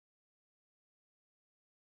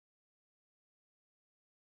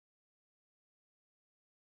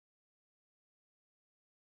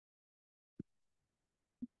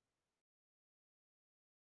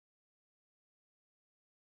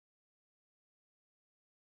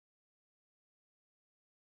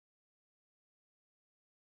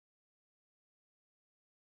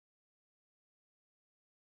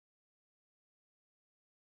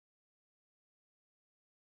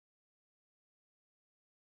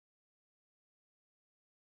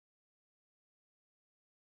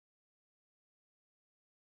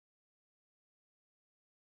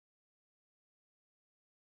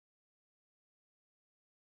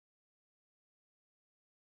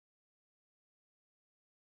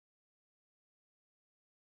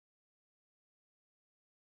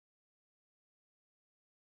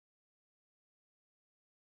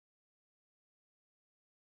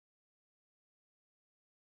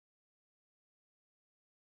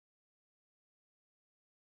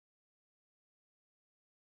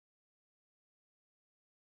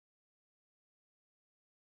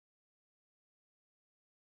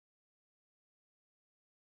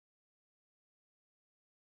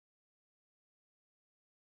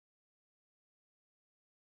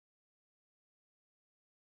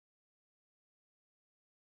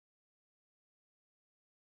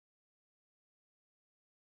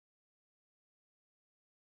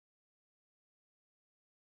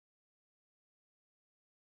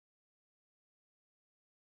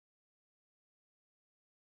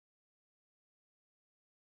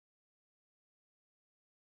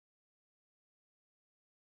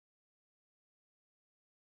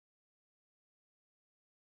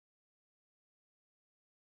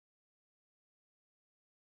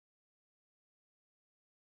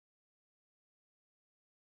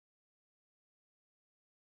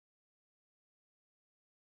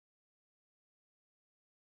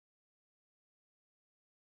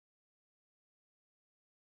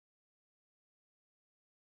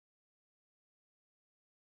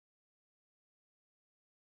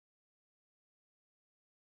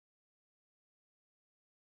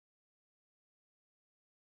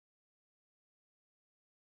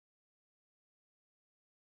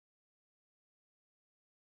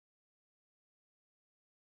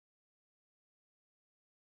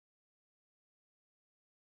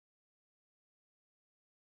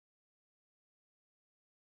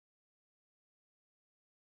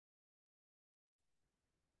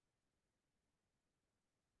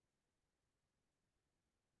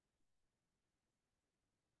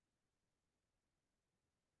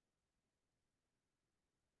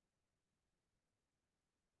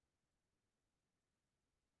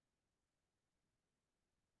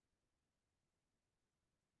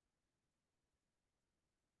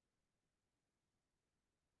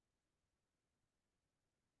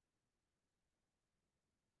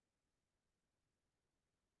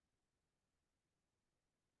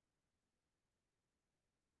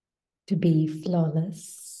to be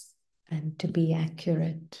flawless and to be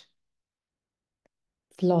accurate,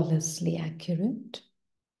 flawlessly accurate.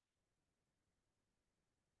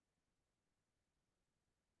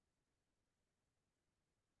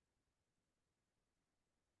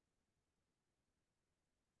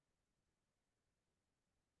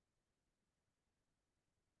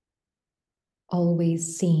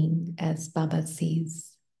 Always seeing as Baba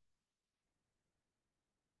sees.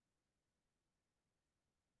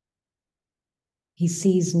 He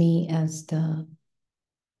sees me as the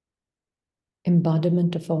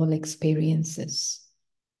embodiment of all experiences.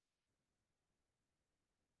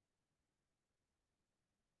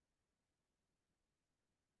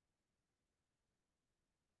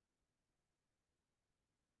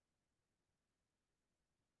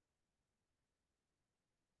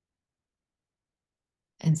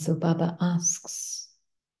 And so Baba asks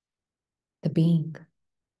the being,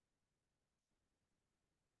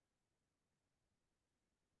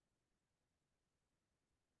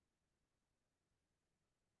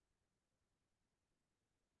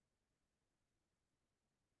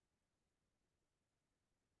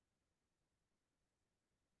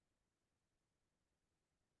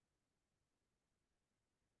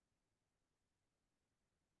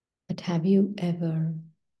 but have you ever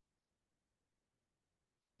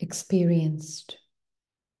experienced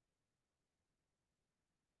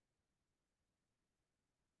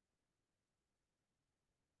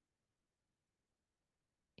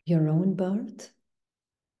your own birth?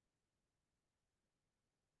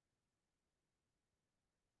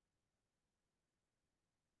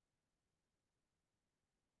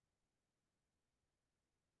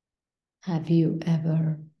 Have you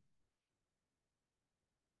ever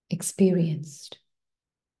experienced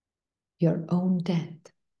your own death?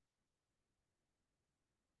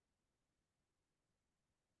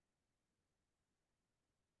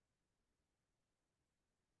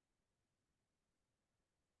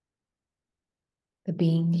 The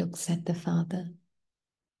being looks at the Father.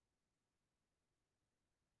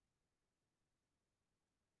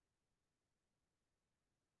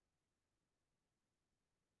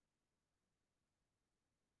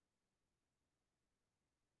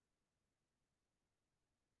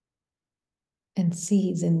 And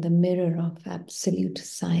sees in the mirror of absolute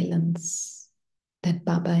silence that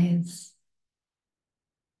Baba is.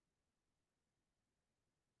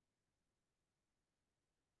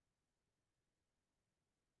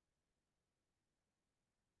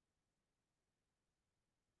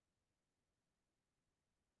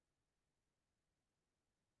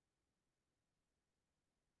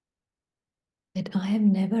 That I have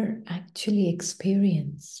never actually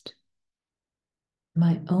experienced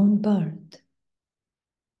my own birth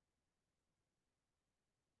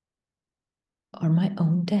or my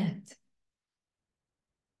own death.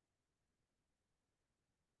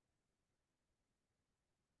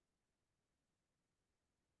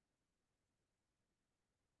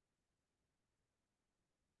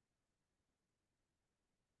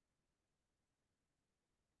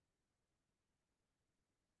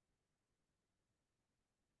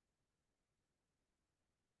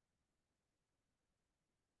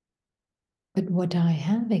 But what I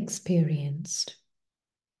have experienced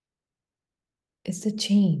is the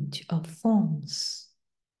change of forms.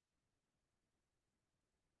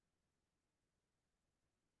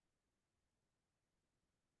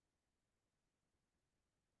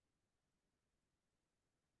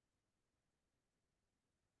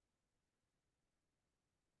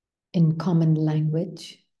 In common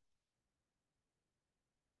language,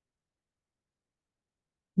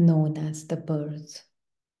 known as the birth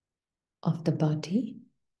of the body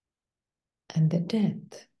and the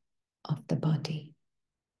death of the body.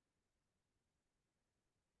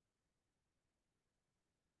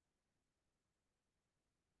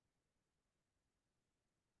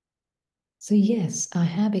 So, yes, I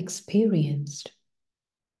have experienced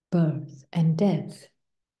birth and death,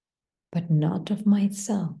 but not of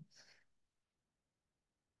myself.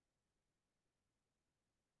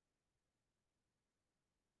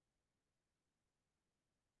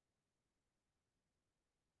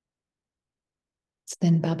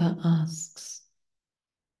 Then Baba asks,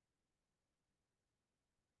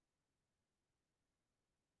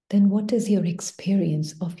 then what is your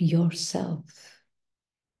experience of yourself?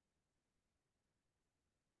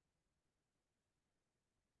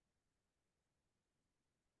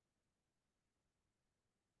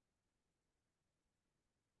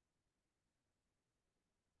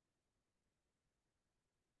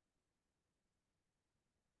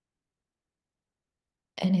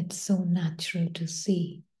 And it's so natural to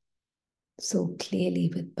see so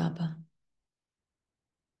clearly with Baba.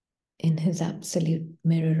 in his absolute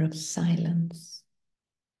mirror of silence.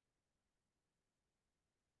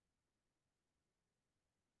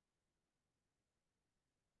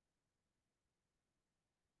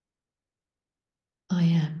 I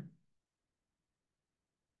am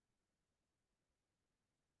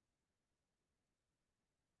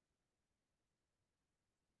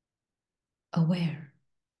aware.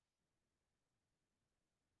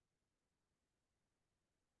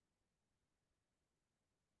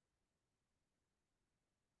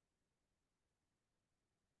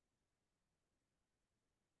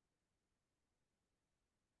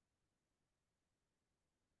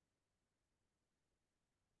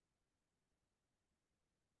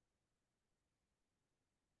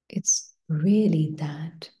 It's really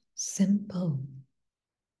that simple.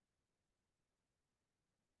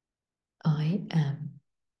 I am.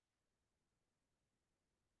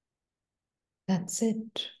 That's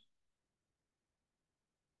it.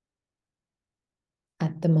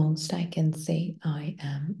 At the most, I can say I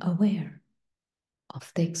am aware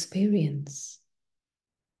of the experience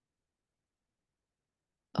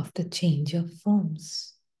of the change of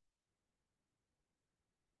forms.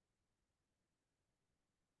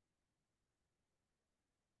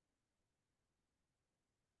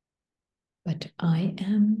 But I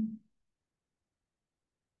am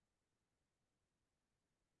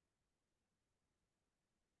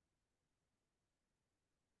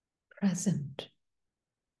present,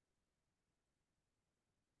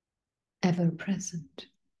 ever present.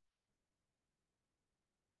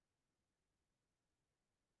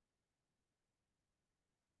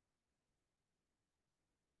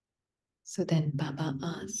 So then Baba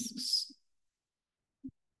asks,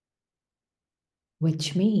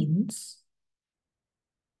 which means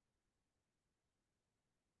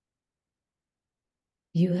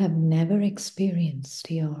you have never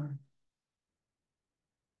experienced your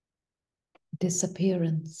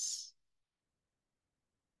disappearance.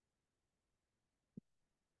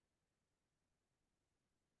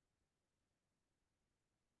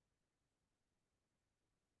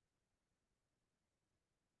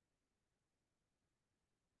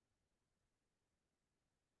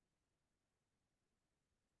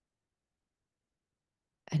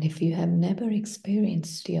 And if you have never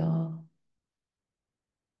experienced your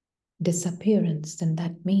disappearance, then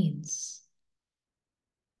that means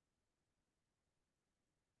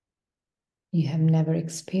you have never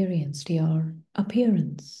experienced your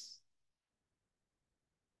appearance.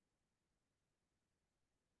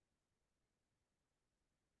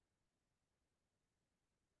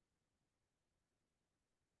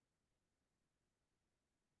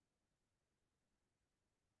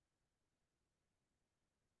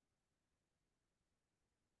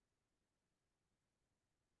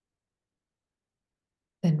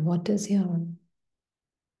 Then what is your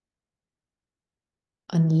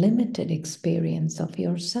unlimited experience of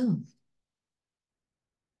yourself?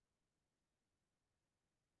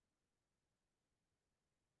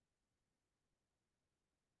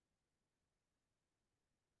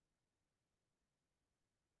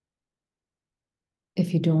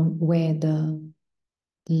 If you don't wear the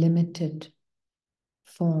limited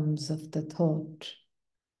forms of the thought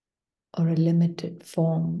or a limited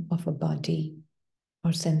form of a body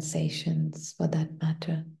or sensations for that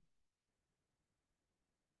matter,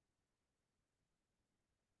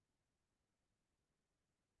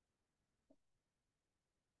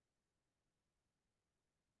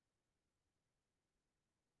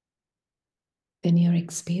 then your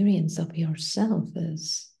experience of yourself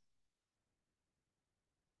is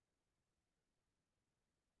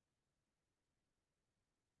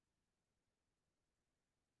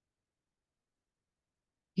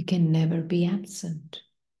you can never be absent.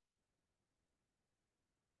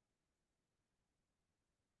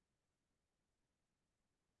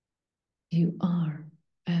 You are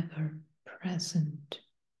ever present.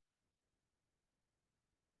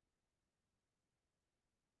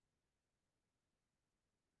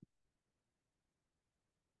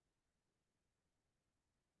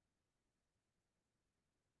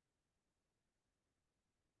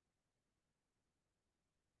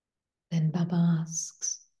 Then Baba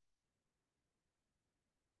asks,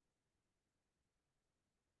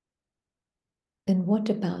 then what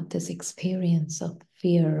about this experience of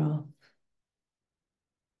fear of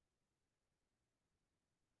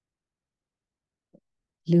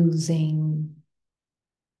losing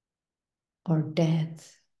or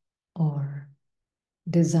death or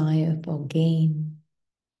desire for gain?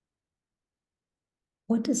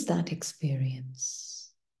 What is that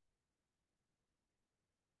experience?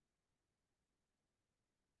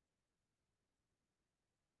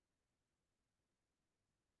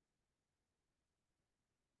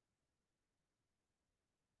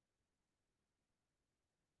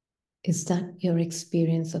 Is that your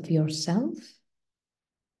experience of yourself?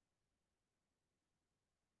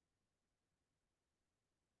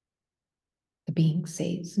 The being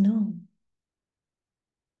says, no.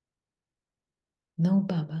 No,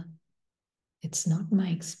 Baba, it's not my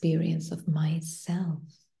experience of myself.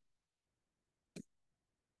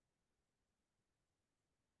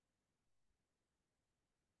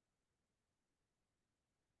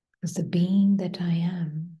 Because the being that I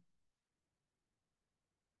am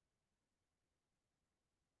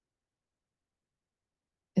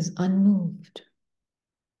is unmoved,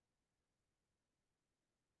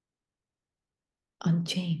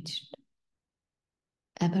 unchanged,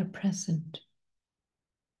 ever present.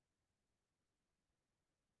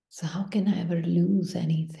 So how can I ever lose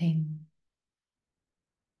anything?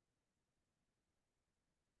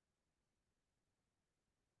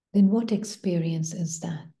 Then what experience is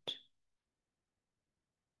that?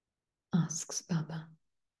 Asks Baba.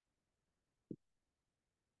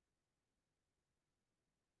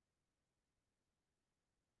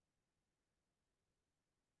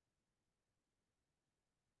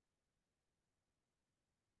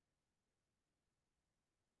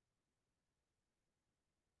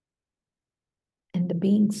 And the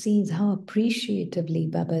being sees how appreciatively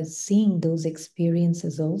Baba is seeing those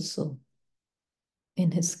experiences also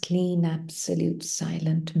in his clean, absolute,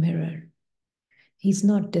 silent mirror. He's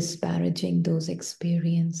not disparaging those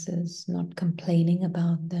experiences, not complaining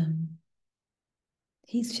about them.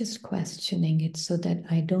 He's just questioning it so that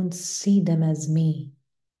I don't see them as me.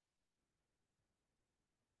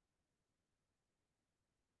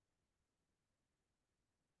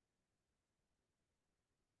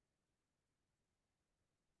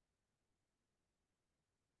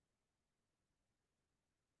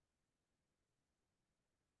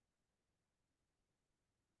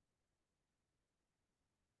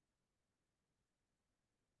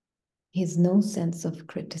 He has no sense of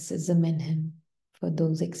criticism in him for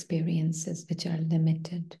those experiences which are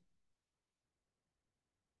limited.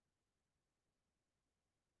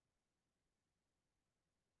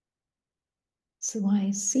 So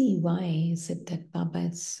I see why is it that Baba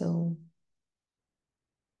is so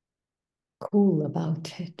cool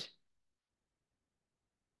about it.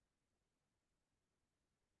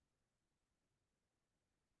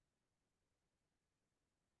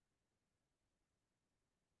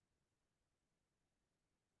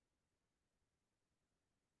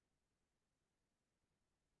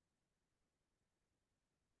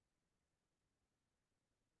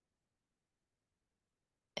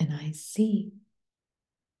 And I see,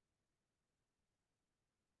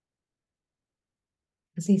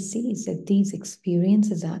 because he sees that these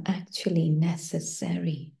experiences are actually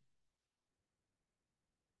necessary.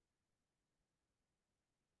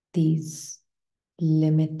 These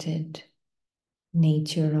limited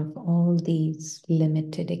nature of all these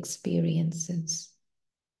limited experiences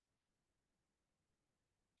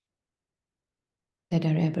that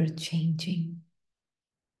are ever changing.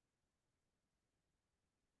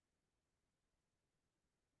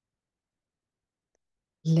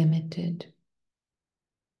 Limited.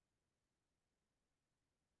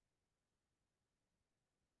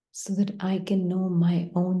 So that I can know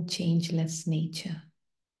my own changeless nature.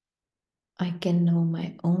 I can know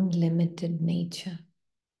my own limited nature.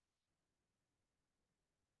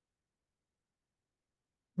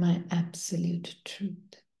 My absolute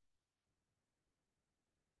truth.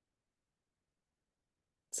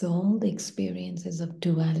 So all the experiences of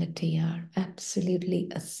duality are absolutely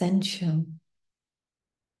essential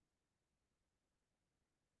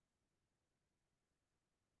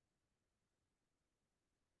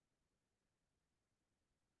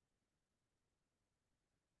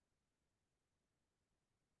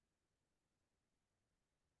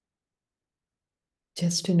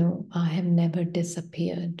just to know I have never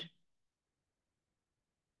disappeared.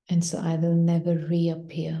 And so I will never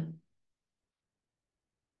reappear.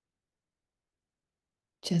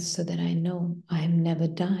 Just so that I know I have never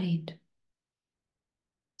died.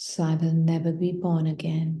 So I will never be born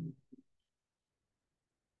again.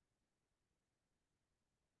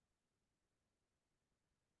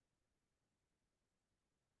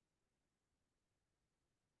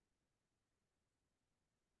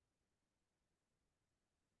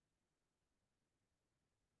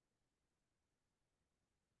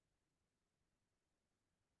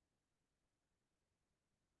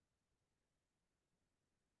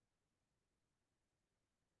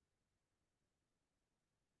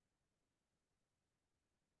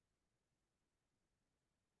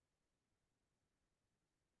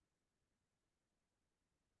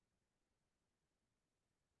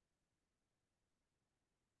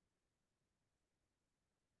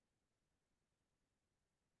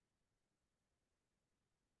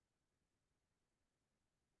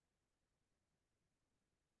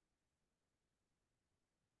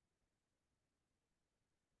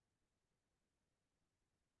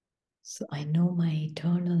 So I know my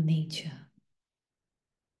eternal nature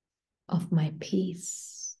of my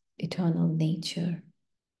peace, eternal nature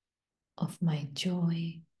of my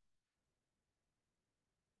joy,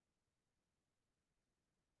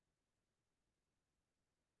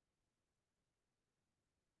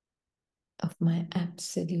 of my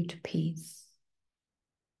absolute peace,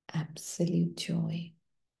 absolute joy,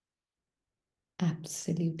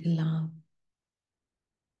 absolute love.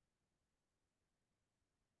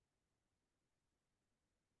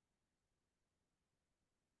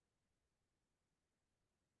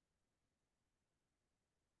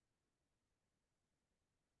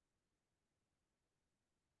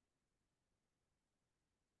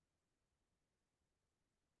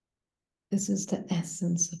 This is the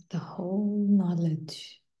essence of the whole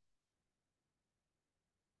knowledge.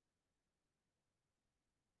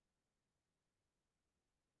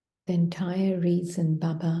 The entire reason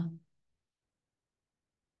Baba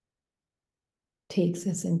takes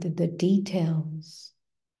us into the details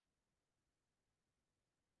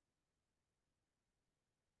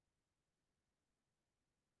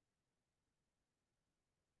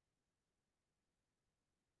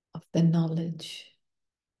of the knowledge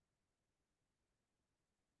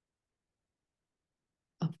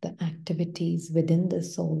of the activities within the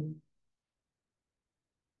soul,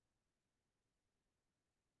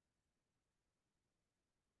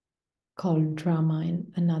 called drama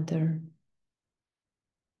in another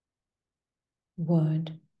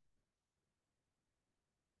word.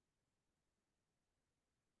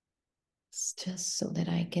 It's just so that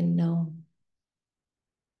I can know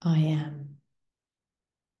I am.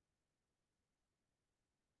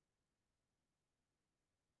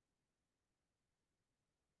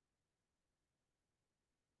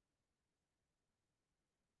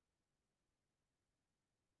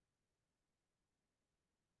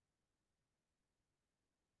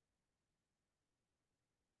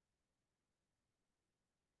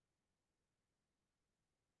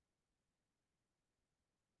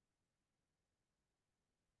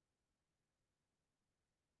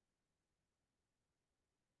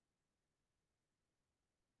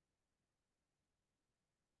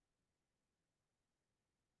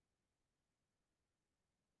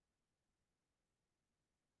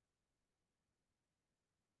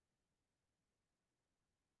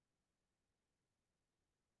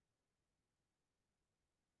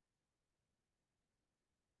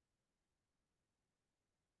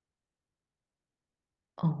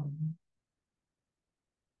 Om.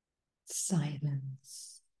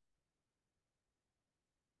 Silence.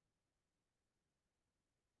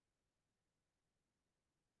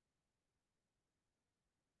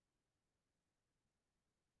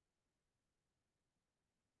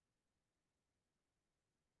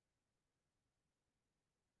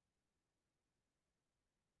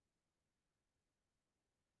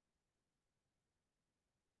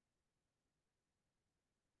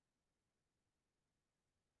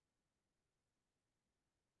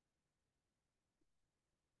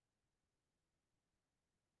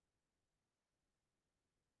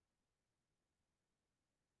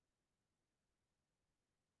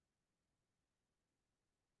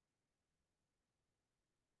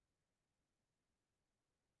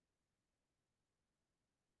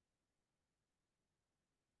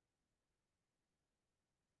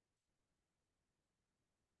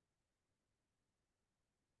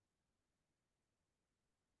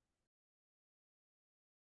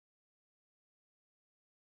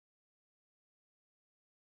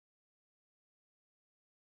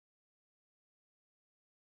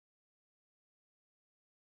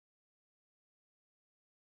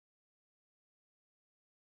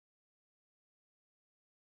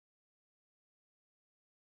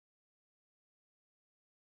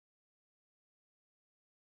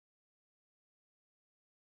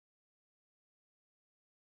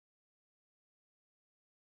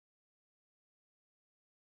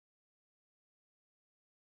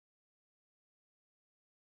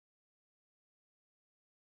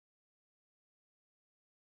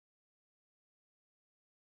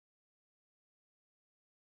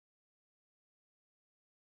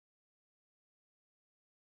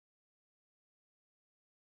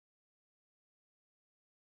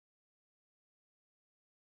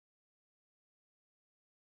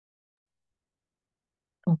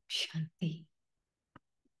 Om Shanti.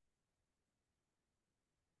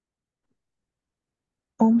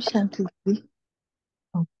 Om Shanti.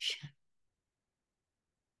 Om Shanti.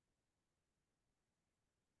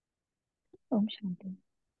 Om Shanti.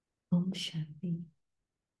 Om Shanti.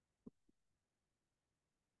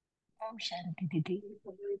 Om Shanti, Didi.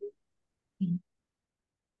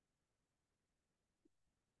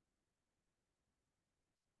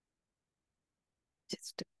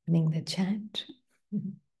 Just opening the chat.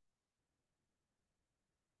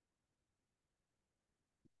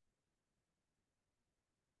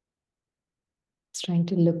 Trying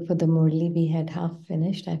to look for the Murli we had half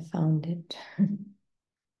finished. I found it.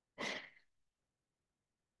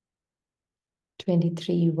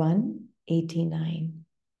 23:1:89.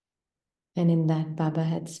 And in that, Baba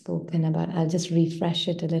had spoken about, I'll just refresh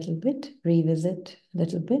it a little bit, revisit a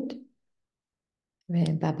little bit,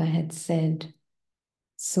 where Baba had said,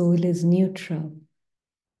 soul is neutral.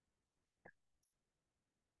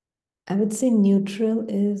 I would say neutral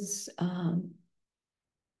is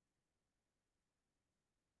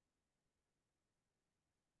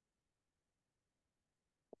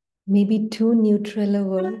maybe too neutral a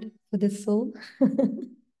word for the soul.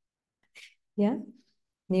 Yeah,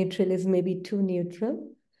 neutral is maybe too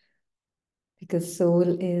neutral, because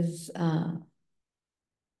soul is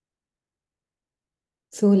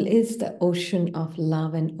the ocean of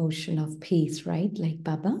love and ocean of peace, right? Like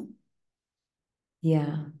Baba.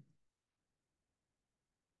 Yeah.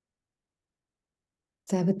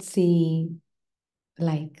 So I would see,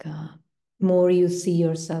 like, more you see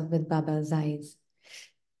yourself with Baba's eyes,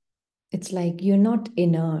 it's like you're not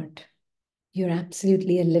inert. You're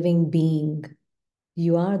absolutely a living being.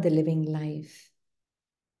 You are the living life.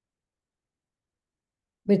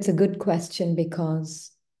 But it's a good question,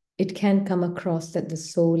 because it can come across that the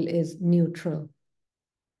soul is neutral.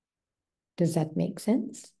 Does that make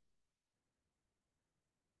sense?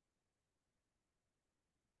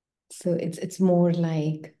 So it's more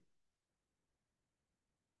like,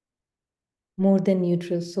 more than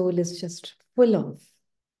neutral, soul is just full of,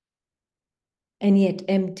 and yet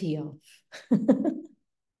empty of.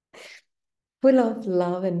 Full of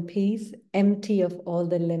love and peace, empty of all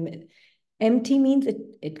the limit. Empty means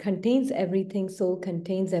it contains everything, soul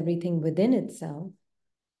contains everything within itself.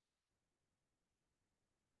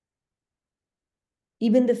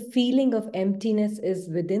 Even the feeling of emptiness is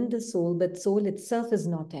within the soul, but soul itself is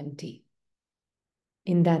not empty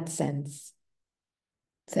in that sense.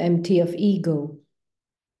 It's empty of ego.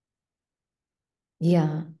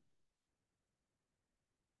 Yeah.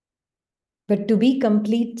 But to be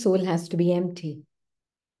complete, soul has to be empty.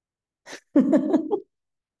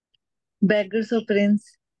 Beggars or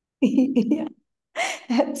prince. Yeah,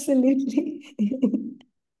 absolutely.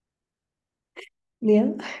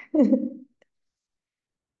 Yeah.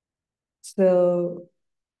 So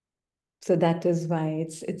that is why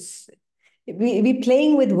it's we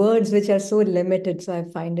playing with words which are so limited. So I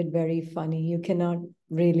find it very funny. You cannot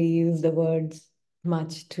really use the words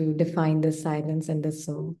much to define the silence and the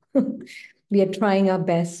soul. We are trying our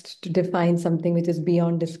best to define something which is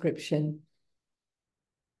beyond description.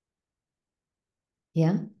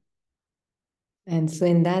 Yeah. And so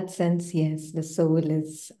in that sense, yes, the soul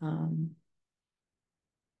is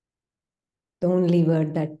the only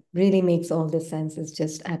word that really makes all the sense is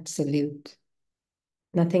just absolute.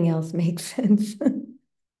 Nothing else makes sense.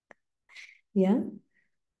 Yeah.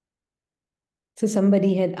 So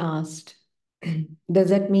somebody had asked, does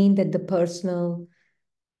that mean that the personal,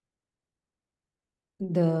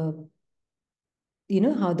 how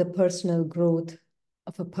the personal growth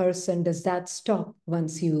of a person, does that stop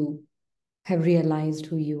once you have realized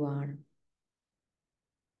who you are?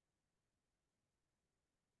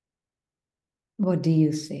 What do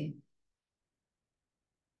you say?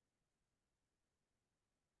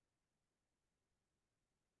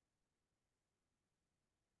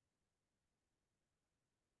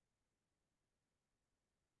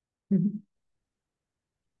 Mhm.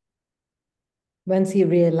 Once you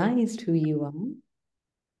realized who you are,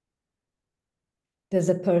 does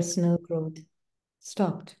a personal growth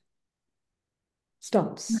stopped?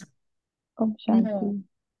 Stops. Om No, Shanti.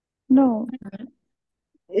 No,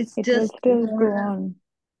 it's it will just still go more, on.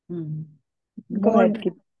 Go more. ahead,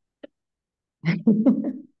 keep.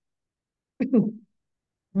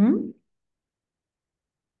 Hmm?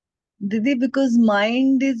 Didi, because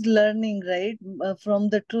mind is learning, right, from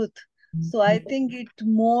the truth. So I think it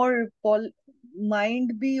more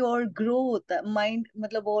mind be or growth, mind,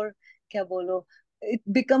 matlab or kya bolo, it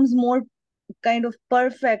becomes more kind of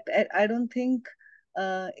perfect. I don't think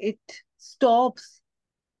it stops.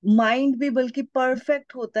 Mind भी बल्कि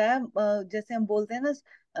perfect होता है, जैसे हम बोलते हैं ना,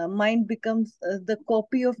 mind becomes the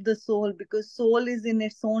copy of the soul because soul is in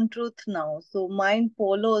its own truth now, so mind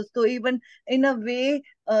follows. तो even in a way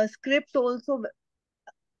script also,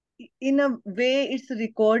 in a way it's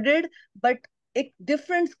recorded, but एक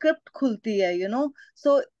different script खुलती है,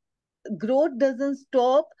 सो growth doesn't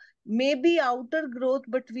stop. Maybe outer growth,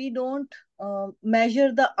 but we don't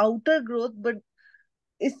measure the outer growth, but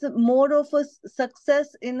it's more of a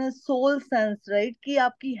success in a soul sense, right, कि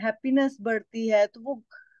आपकी happiness बढ़ती है, तो वो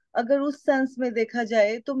अगर उस सेंस में देखा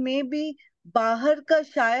जाए तो मे बी बाहर का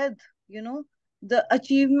शायद द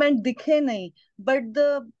अचीवमेंट दिखे नहीं, बट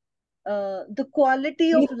द क्वालिटी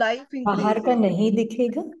ये ऑफ लाइफ बाहर का इंक्रीजेस। नहीं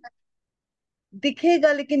दिखेगा।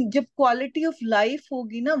 दिखेगा, लेकिन जब क्वालिटी ऑफ लाइफ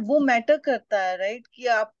होगी ना, वो मैटर करता है, राइट, कि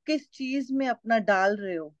आप किस चीज में अपना डाल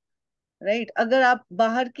रहे हो, राइट। अगर आप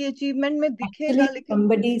बाहर की अचीवमेंट में Actually, दिखेगा लेकिन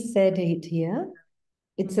somebody said it here.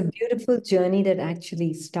 It's a hmm beautiful journey that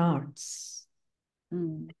actually starts.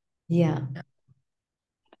 Hmm Yeah. It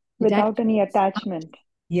Without any actually, attachment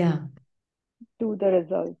yeah, to the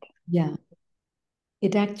result. yeah.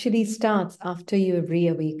 It actually starts after you have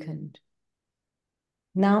reawakened.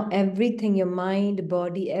 Now everything, your mind,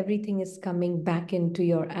 body, everything is coming back into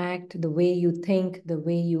your act, the way you think, the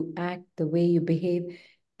way you act, the way you behave,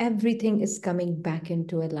 everything is coming back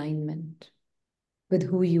into alignment with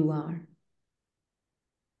who you are.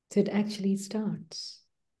 So it actually starts.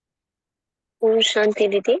 Om Shanti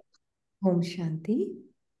Didi. Om Shanti.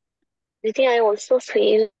 Didi, I also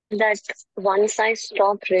feel that once I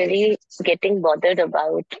stop really getting bothered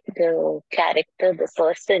about the character, the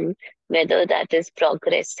person, whether that is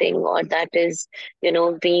progressing or that is,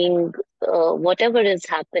 being whatever is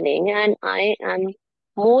happening, and I am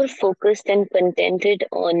more focused and contented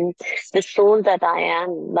on the soul that I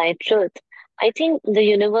am, my truth. I think the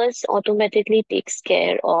universe automatically takes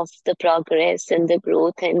care of the progress and the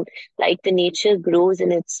growth, and like the nature grows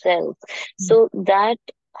in itself. So that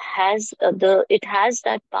it has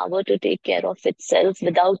that power to take care of itself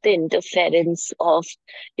without the interference of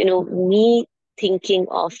me thinking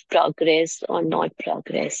of progress or not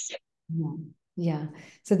progress. Yeah. Yeah.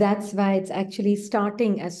 So that's why it's actually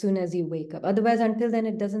starting as soon as you wake up. Otherwise, until then,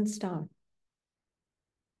 it doesn't start.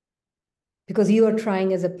 Because you are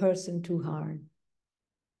trying as a person too hard.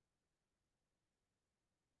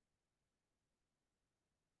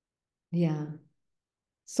 Yeah.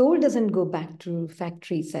 Soul doesn't go back to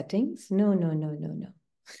factory settings. No, no, no, no, no.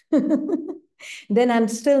 Then I'm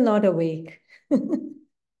still not awake.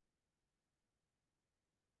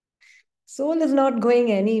 Soul is not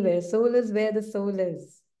going anywhere. Soul is where the soul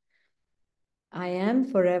is. I am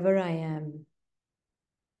forever I am.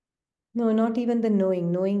 No, not even the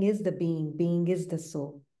knowing. Knowing is the being. Being is the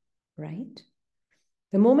soul, right?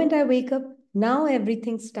 The moment I wake up, now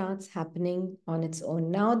everything starts happening on its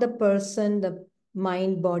own. Now the person, the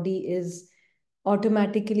mind, body is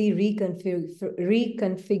automatically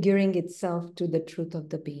reconfiguring itself to the truth of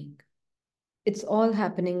the being. It's all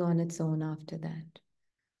happening on its own after that.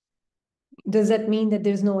 Does that mean that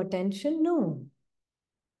there's no attention? No.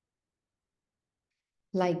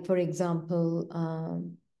 Like, for example,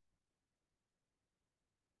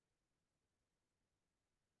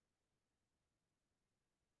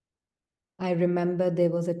 I remember there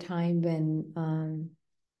was a time when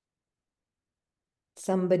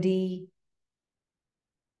somebody,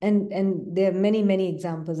 and there are many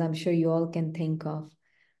examples I'm sure you all can think of,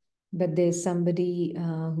 but there's somebody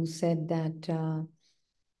who said that,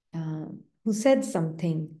 who said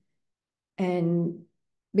something, and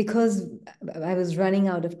because I was running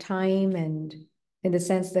out of time, and in the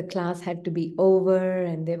sense the class had to be over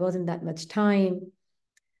and there wasn't that much time,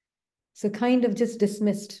 so kind of just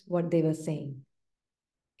dismissed what they were saying.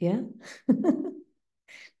 Yeah.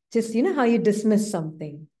 Just, how you dismiss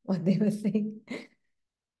something, what they were saying.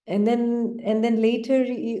 And then later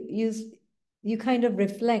you kind of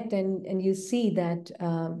reflect and you see that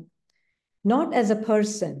not as a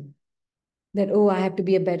person, that, oh, I have to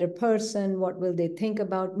be a better person, what will they think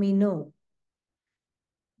about me? No.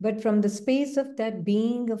 But from the space of that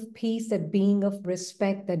being of peace, that being of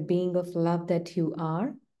respect, that being of love that you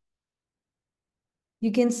are,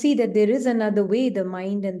 you can see that there is another way the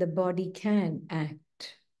mind and the body can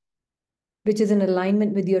act, which is in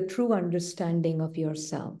alignment with your true understanding of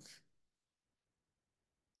yourself.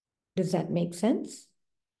 Does that make sense?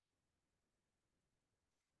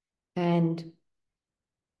 And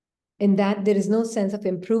in that, there is no sense of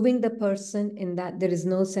improving the person. In that, there is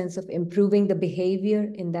no sense of improving the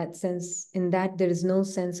behavior. In that, there is no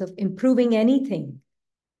sense of improving anything.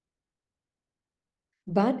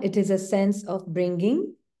 But it is a sense of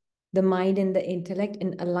bringing the mind and the intellect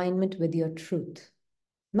in alignment with your truth.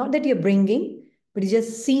 Not that you're bringing, but you're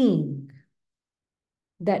just seeing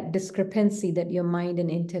that discrepancy that your mind and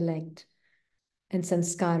intellect and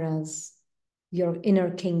sanskaras, your inner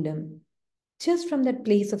kingdom, just from that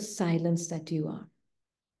place of silence that you are.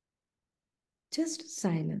 Just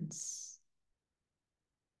silence.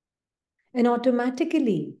 And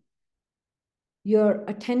automatically, your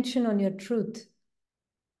attention on your truth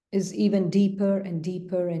is even deeper and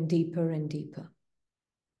deeper and deeper and deeper.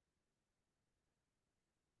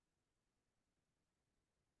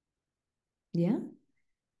 Yeah.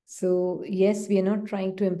 So yes, we are not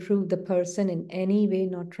trying to improve the person in any way,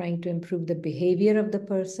 not trying to improve the behavior of the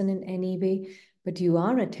person in any way, but you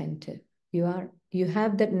are attentive. You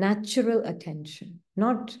have that natural attention,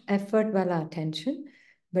 not effort wala attention,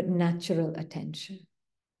 but natural attention.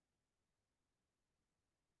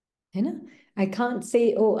 You know, I can't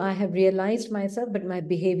say, oh, I have realized myself, but my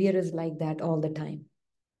behavior is like that all the time.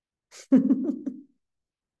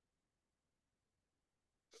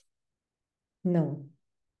 No.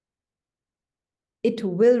 It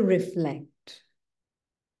will reflect.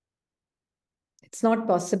 It's not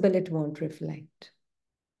possible it won't reflect.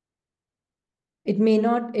 It may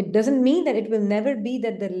not, it doesn't mean that it will never be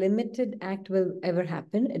that the limited act will ever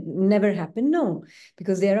happen. It never happen, no.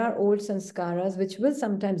 Because there are old sanskaras which will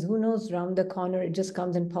sometimes, who knows, round the corner, it just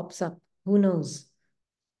comes and pops up. Who knows?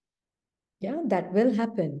 Yeah, that will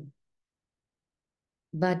happen.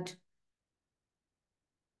 But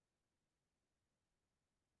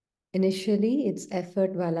initially, it's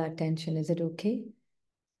effort wala attention. Is it okay?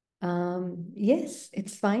 Yes,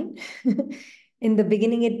 it's fine. In the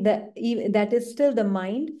beginning, that is still the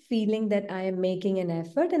mind feeling that I am making an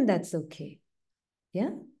effort, and that's okay. Yeah,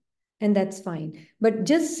 and that's fine. But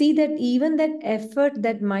just see that even that effort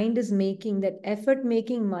that mind is making, that effort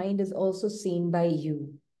making mind is also seen by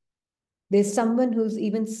you. There's someone who's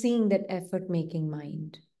even seeing that effort making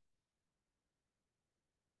mind.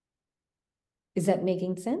 Is that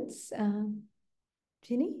making sense,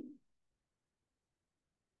 Ginny?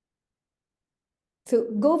 So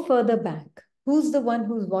go further back. Who's the one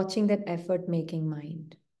who's watching that effort making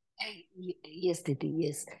mind? Yes, Didi,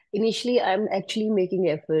 yes. Initially, I'm actually making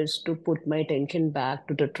efforts to put my attention back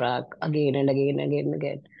to the track again and again, again and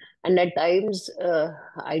again. And at times,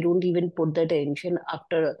 I don't even put the attention uh,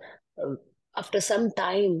 after some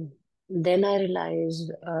time. Then I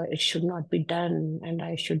realized it should not be done, and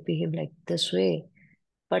I should behave like this way.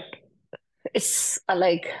 But it's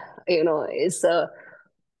like, it's a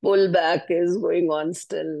pullback is going on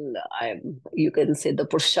still. You can say the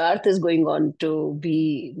Purusharth is going on to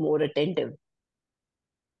be more attentive.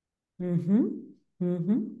 Mm-hmm.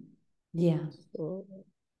 Mm-hmm. Yeah. So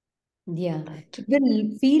Yeah. that, It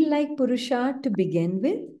will feel like Purusharth to begin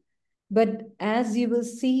with, but as you will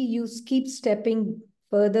see, you keep stepping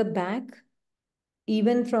further back,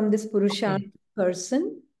 even from this Purusharth okay.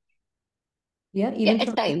 person. Yeah, Yeah, even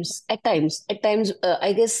from at times,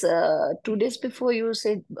 I guess 2 days before you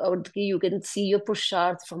said you can see your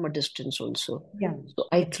Purusharth from a distance also. yeah, So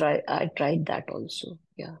yeah, I tried that also.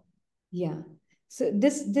 Yeah. yeah. So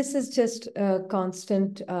this is just a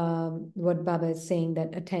constant what Baba is saying,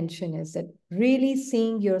 that attention is that really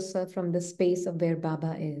seeing yourself from the space of where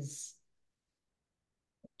Baba is.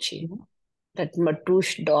 Gee, Yeah. that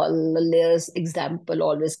Matush doll layers example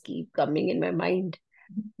always keep coming in my mind.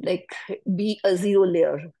 Like be a zero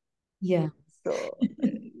layer. Yeah. So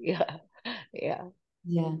yeah, yeah,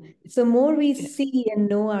 Yeah. So more we yeah. see and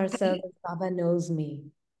know ourselves as Baba knows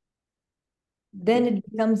me, then Yeah.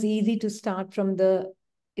 it becomes easy to start from the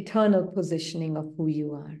eternal positioning of who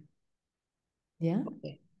you are. Yeah.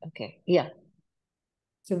 Okay, okay, yeah.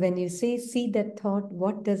 So when you say see that thought,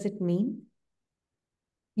 what does it mean?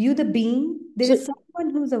 You, the being, there So, is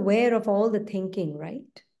someone who's aware of all the thinking,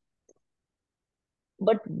 right?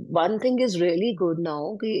 but one thing is really good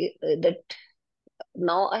now that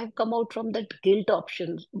now I have come out from that guilt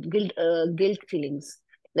options, guilt feelings.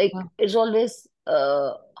 Like Wow. it's always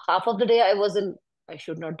half of the day I was in, I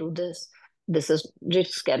should not do this.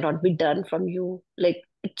 This cannot be done from you. Like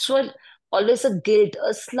always a guilt,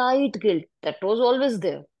 a slight guilt that was always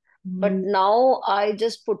there. But Mm. now I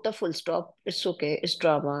just put a full stop. It's okay. It's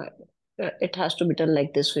drama. It has to be done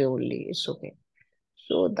like this way only. It's okay.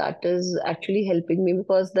 So that is actually helping me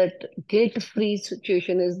because that guilt-free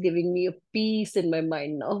situation is giving me a peace in my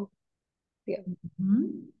mind now. Yeah. Mm-hmm.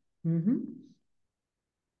 Mm-hmm.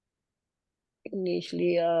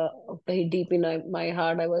 Initially, very deep in my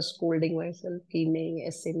heart, I was scolding myself, कि नहीं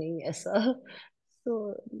ऐसे नहीं ऐसा.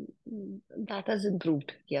 So that has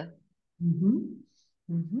improved. Yeah. Mm-hmm.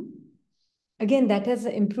 Mm-hmm. Again, that has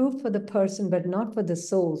improved for the person, but not for the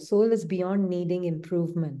soul. Soul is beyond needing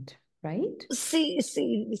improvement, right? See.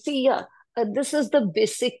 Yeah. This is the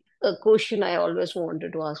basic question I always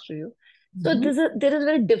wanted to ask to you. So Mm-hmm. there is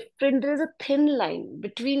very different. There is a thin line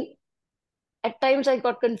between. At times I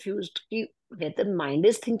got confused whether mind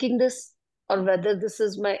is thinking this or whether this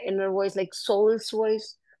is my inner voice, like soul's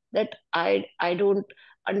voice, that I don't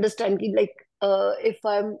understand. If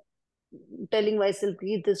I'm telling myself,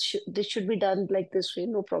 "Hey, this should be done like this way,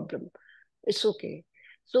 no problem. It's okay."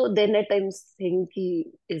 So then at times think,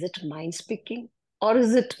 is it mind speaking or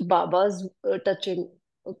is it Baba's touching?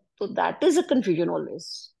 So that is a confusion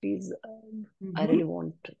always. Please, I really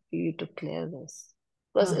want you to clear this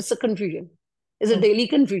because it's a confusion. It's a Okay. daily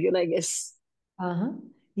confusion, I guess.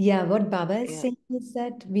 Yeah, what Baba is Yeah. saying is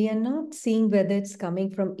that we are not seeing whether it's coming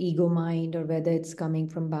from ego mind or whether it's coming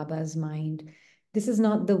from Baba's mind. This is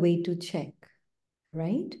not the way to check,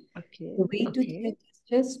 right? Okay. The way to check is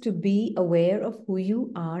just to be aware of who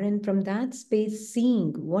you are, and from that space,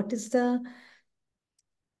 seeing what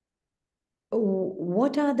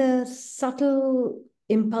are the subtle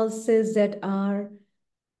impulses that are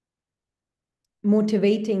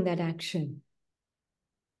motivating that action.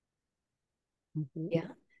 Yeah.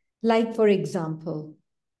 Like, for example,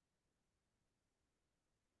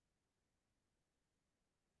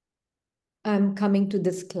 I'm coming to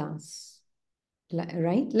this class,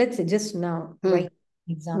 right? Let's say just now, right?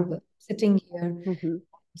 Example, sitting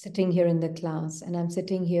here in the class, and I'm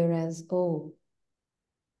sitting here as, oh,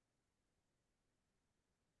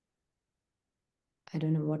 I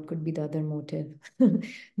don't know what could be the other motive,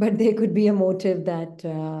 but there could be a motive that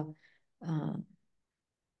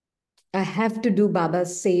I have to do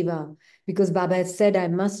Baba's seva because Baba has said I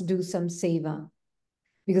must do some seva.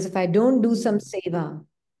 Because if I don't do some seva,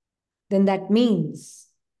 then that means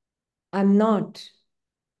I'm not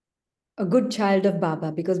a good child of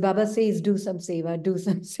Baba, because Baba says do some seva, do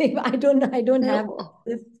some seva. I don't have No,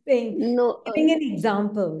 this thing. no. Giving an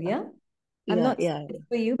example, yeah? I'm Yeah, not saying yeah. it's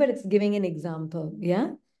for you, but it's giving an example,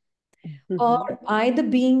 yeah? Or Mhm. either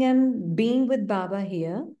being with Baba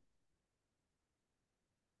here.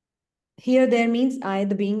 Here there means I,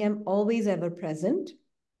 the being, am always ever present.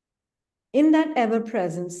 In that ever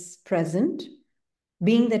present,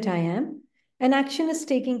 being that I am, an action is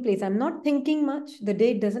taking place. I'm not thinking much. The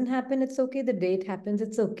day it doesn't happen, it's okay. The day it happens,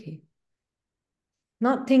 it's okay.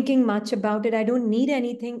 Not thinking much about it. I don't need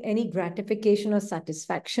anything, any gratification or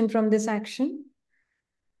satisfaction from this action.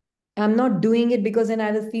 I'm not doing it because then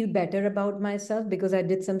I will feel better about myself because I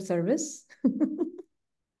did some service.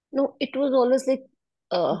 No, it was always like,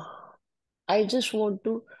 I just want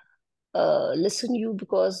to listen you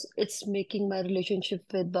because it's making my relationship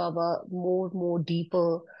with Baba more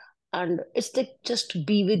deeper, and it's like just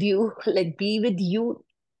be with you, like be with you,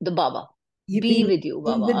 the Baba, You be with you,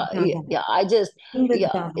 being Baba. with Yeah, Baba. yeah. I just Being with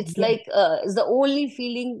yeah. Baba. It's Yeah. like it's the only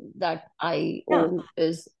feeling that I Yeah. own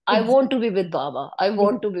is I Exactly. want to be with Baba. I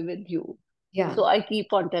want to be with you. Yeah. So I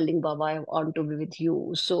keep on telling Baba I want to be with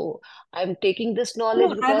you. So I'm taking this No, knowledge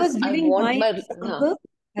I because was I giving want my my example.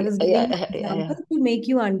 I yeah, was giving yeah, my yeah, yeah, example yeah. to make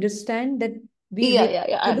you understand that we Yeah, really, yeah,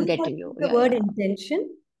 yeah. I I'm don't want getting to you. use the Yeah, word yeah. intention.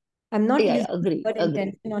 I'm not Yeah, using yeah. the Agree, word agree.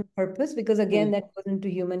 intention on purpose because, again, Hmm. that goes into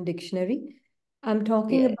human dictionary. I'm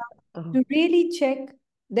talking Yeah. about Uh-huh. to really check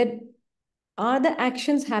that are the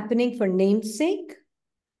actions happening for namesake,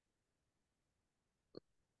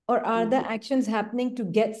 or are the actions happening to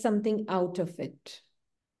get something out of it?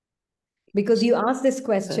 Because you asked this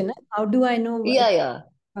question, how do I know Yeah, yeah.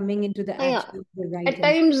 coming into the Yeah. action of the right At and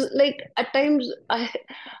times, at times, uh,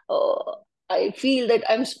 I feel that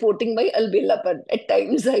I'm sporting my albela, but at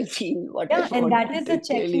times I feel what I yeah, and want that is to a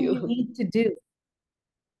tell checking you you. need to do.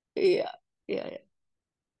 Yeah, yeah, yeah.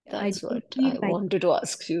 I That's don't what feel I like, wanted to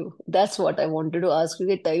ask you. That's what I wanted to ask you.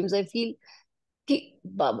 At times I feel कि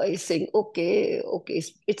Baba is saying, okay, okay,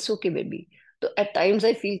 it's okay, baby. So at times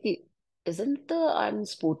I feel कि isn't I'm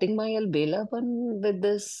sporting my albela one with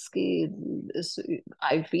this, this?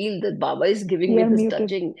 I feel that Baba is giving me You're this muted.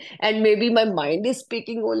 touching, and maybe my mind is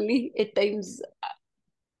speaking only. At times,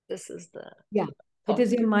 this is the yeah, it thought.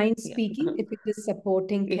 is your mind Yeah, speaking if it is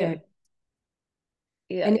supporting yeah, care.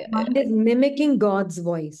 yeah, And yeah, your mind is mimicking God's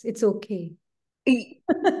voice. It's okay. yeah.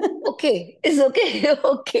 Okay, it's okay,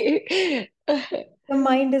 okay. The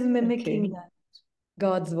mind is mimicking Okay. that,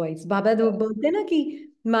 God's voice. बाबा तो बोलते हैं ना कि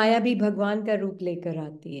माया भी भगवान का रूप लेकर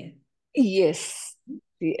आती है. Yes,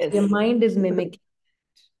 Your yes. mind is mimicking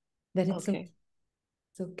that it's okay. Okay,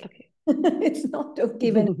 It's okay. okay. It's not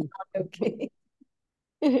okay when it's not okay.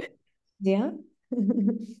 Yeah.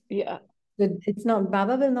 Yeah. But it's not,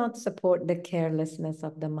 Baba will not support the carelessness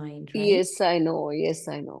of the mind, right? Yes, I know. Yes,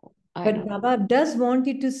 I know. I But know. Baba does want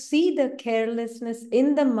you to see the carelessness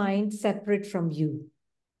in the mind separate from you,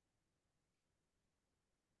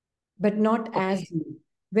 but not as Okay. you.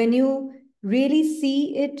 When you really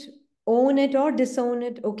see it, own it or disown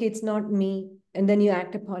it, okay, it's not me, and then you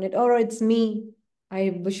act upon it, or it's me,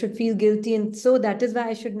 I should feel guilty, and so that is why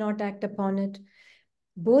I should not act upon it.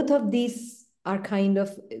 Both of these are kind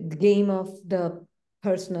of the game of the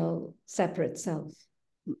personal separate self.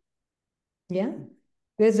 Yeah.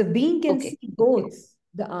 Whereas a being can Okay. see both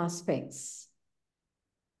the aspects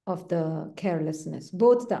of the carelessness,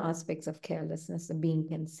 both the aspects of carelessness a being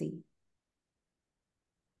can see.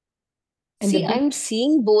 And See, I'm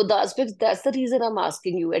seeing both aspects. That's the reason I'm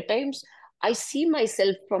asking you. At times, I see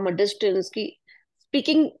myself from a distance,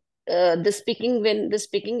 speaking, when the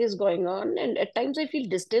speaking is going on, and at times I feel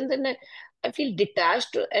distant and I feel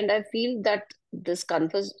detached, and I feel that this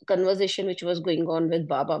conversation which was going on with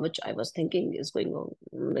Baba, which I was thinking is going on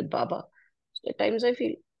with Baba. So at times I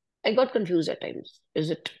feel I got confused at times. Is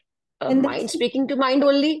it and mind speaking to mind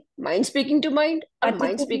only? Mind speaking to mind, or that is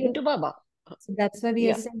mind speaking to Baba? so that's why we are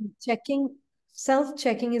Yeah. saying checking,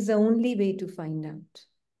 self-checking is the only way to find out.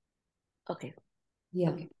 Okay.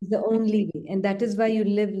 Yeah, Okay. the only way. And that is why you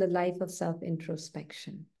live the life of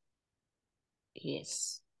self-introspection.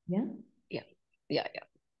 Yes. Yeah? Yeah. Yeah. Yeah.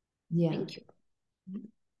 Yeah. Thank you.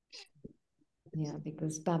 Yeah,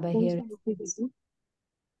 because Baba Om here, Shanti Didi.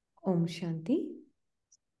 Om Shanti.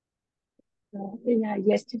 Yeah,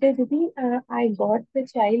 yesterday, Didi, I got the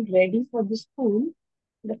child ready for the school,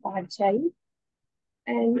 the part child,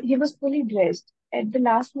 and he was fully dressed. At the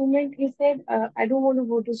last moment, he said, I don't want to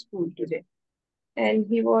go to school today. And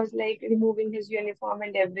he was like removing his uniform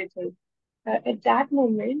and everything. At that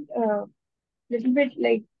moment, little bit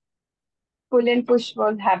like pull and push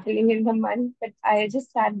was happening in the mind, but I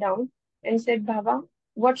just sat down and said, Baba,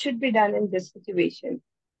 what should be done in this situation?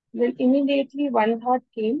 Then immediately one thought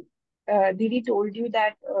came. Didi told you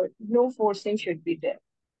that no forcing should be there.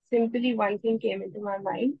 Simply one thing came into my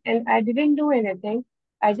mind, and I didn't do anything.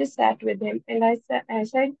 I just sat with him and I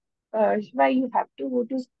said, Shiva, you have to go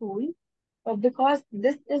to school because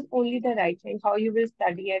this is only the right thing. How you will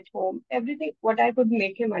study at home, everything. What I could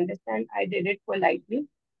make him understand, I did it politely,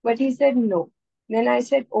 but he said no. Then I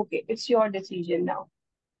said, okay, it's your decision now.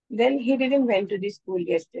 Then he didn't went to the school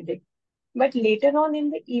yesterday. But later on in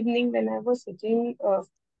the evening, when I was sitting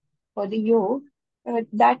for the yoga,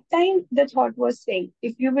 that time the thought was saying,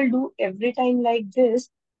 if you will do every time like this,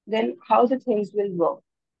 then how the things will work.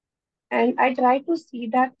 And I try to see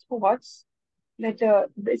that thoughts that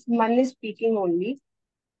this man is speaking only.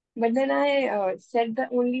 But then I said the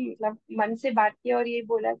only मतलब मन से बात किया और ये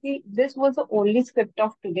बोला कि this was the only script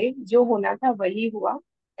of today जो होना था वही हुआ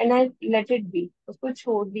and I let it be उसको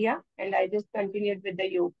छोड़ दिया and I just continued with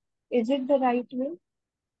the yoga. Is it the right way?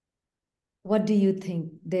 What do you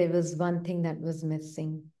think? There was one thing that was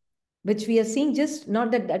missing, which we are seeing, just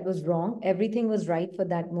not that that was wrong. Everything was right for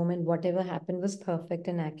that moment. Whatever happened was perfect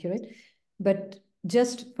and accurate. But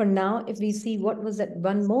just for now, if we see what was that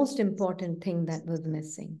one most important thing that was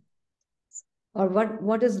missing, or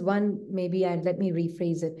what is one, maybe let me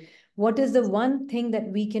rephrase it. What is the one thing that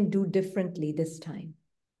we can do differently this time?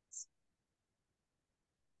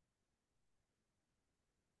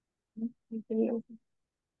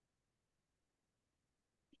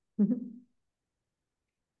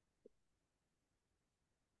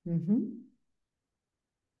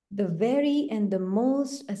 The very and the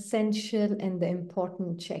most essential and the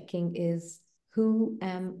important checking is, who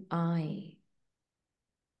am I?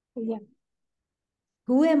 Yeah.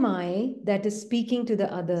 Who am I that is speaking to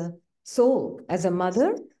the other soul? As a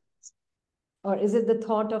mother? Or is it the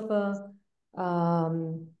thought of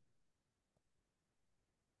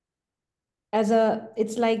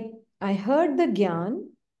it's like I heard the gyan,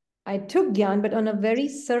 I took gyan, but on a very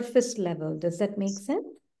surface level. Does that make sense?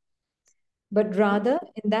 But rather,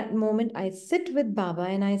 in that moment, I sit with Baba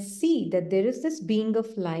and I see that there is this being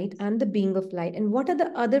of light. I'm the being of light. And what are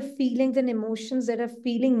the other feelings and emotions that are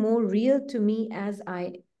feeling more real to me as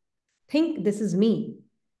I think this is me?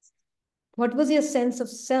 What was your sense of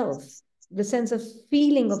self? The sense of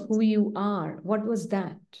feeling of who you are? What was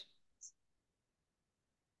that?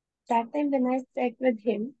 That time when I sat with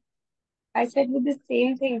him, I said with the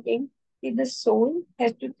same thinking, that the soul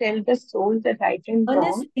has to tell the soul the right and Honest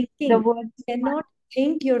wrong. The thinking, words you cannot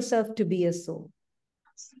think yourself to be a soul.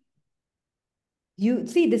 You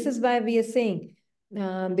see, this is why we are saying,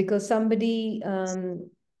 because somebody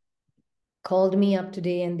called me up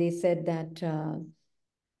today and they said that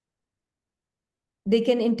they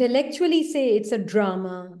can intellectually say it's a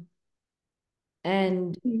drama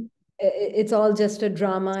and it's all just a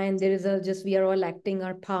drama and there is we are all acting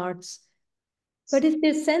our parts. But if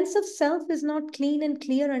their sense of self is not clean and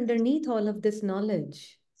clear underneath all of this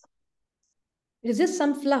knowledge, it's just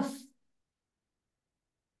some fluff.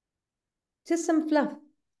 Just some fluff.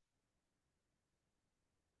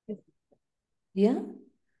 Yeah.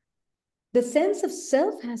 The sense of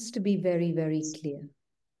self has to be very, very clear.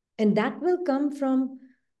 And that will come from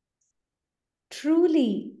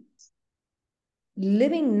truly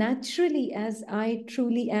living naturally as I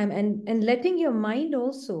truly am, and letting your mind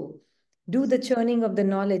also do the churning of the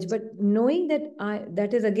knowledge, but knowing that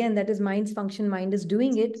that is mind's function, mind is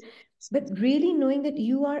doing it, but really knowing that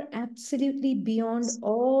you are absolutely beyond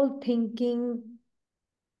all thinking,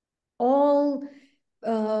 all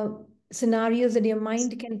scenarios that your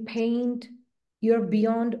mind can paint. You're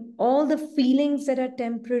beyond all the feelings that are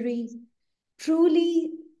temporary.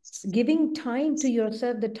 Truly giving time to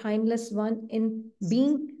yourself, the timeless one, in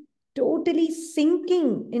being totally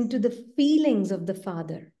sinking into the feelings of the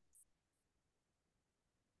Father.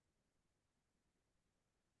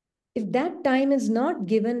 If that time is not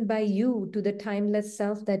given by you to the timeless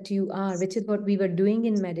self that you are, which is what we were doing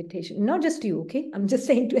in meditation, not just you, okay? I'm just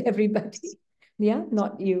saying to everybody, yeah,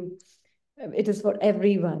 not you. It is for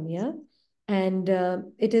everyone, yeah? And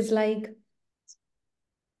it is like,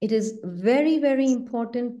 it is very, very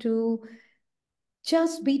important to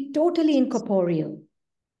just be totally incorporeal.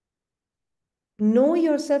 Know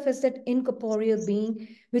yourself as that incorporeal being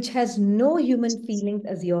which has no human feelings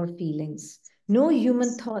as your feelings. No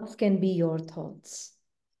human thoughts can be your thoughts.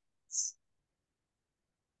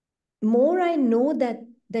 More I know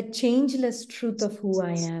that changeless truth of who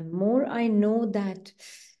I am, more I know that,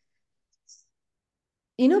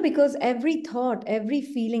 because every thought, every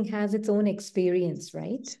feeling has its own experience,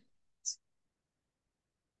 right?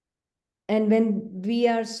 And when we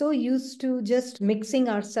are so used to just mixing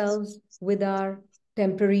ourselves with our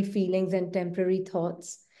temporary feelings and temporary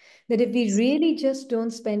thoughts, that if we really just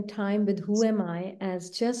don't spend time with who am I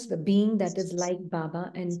as just the being that is like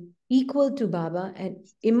Baba and equal to Baba and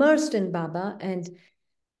immersed in Baba,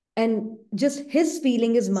 and just his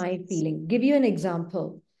feeling is my feeling. Give you an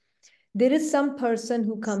example. There is some person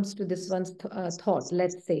who comes to this one's thought.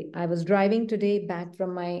 Let's say I was driving today back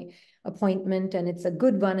from my appointment, and it's a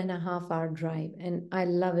good 1.5 hour drive. And I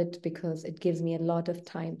love it because it gives me a lot of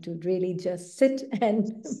time to really just sit and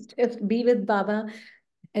just be with Baba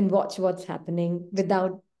and watch what's happening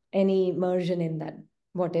without any immersion in that,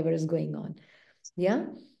 whatever is going on. Yeah.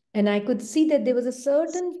 And I could see that there was a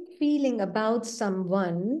certain feeling about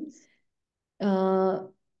someone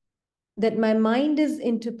that my mind is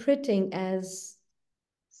interpreting as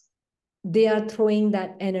they are throwing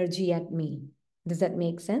that energy at me. Does that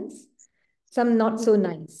make sense? Some not so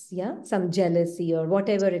nice, yeah? Some jealousy or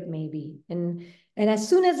whatever it may be. And as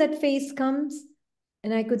soon as that face comes,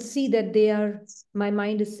 and I could see that my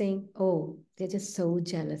mind is saying, oh, they're just so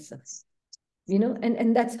jealous of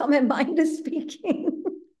and that's how my mind is speaking.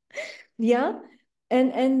 Yeah.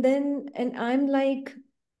 And I'm like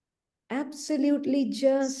absolutely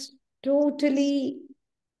just totally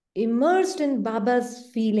immersed in Baba's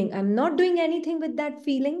feeling. I'm not doing anything with that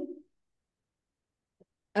feeling.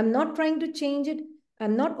 I'm not trying to change it.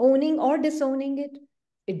 I'm not owning or disowning it.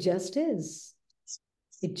 It just is.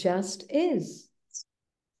 It just is.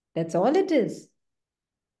 That's all it is.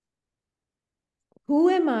 Who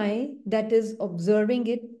am I that is observing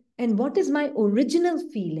it? And what is my original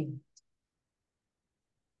feeling?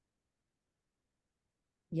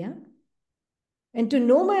 Yeah. And to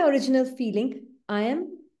know my original feeling, I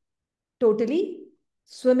am totally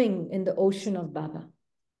swimming in the ocean of Baba.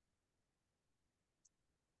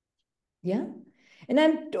 Yeah. And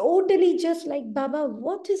I'm totally just like, Baba,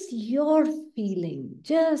 what is your feeling?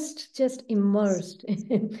 Just immersed in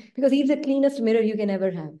him. Because he's the cleanest mirror you can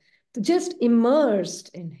ever have. So just immersed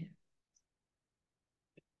in him.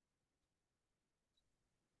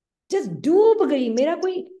 Just डूब गई, मेरा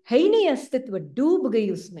कोई है ही नहीं अस्तित्व, डूब गई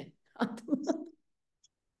उसमें.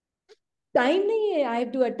 Time nahi hai. I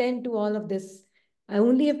have to attend to all of this. I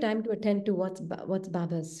only have time to attend to what's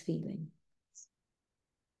Baba's feeling.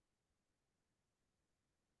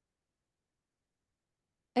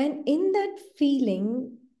 And in that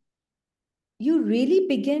feeling, you really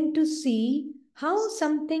begin to see how a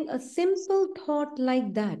simple thought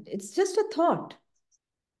like that, it's just a thought.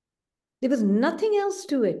 There was nothing else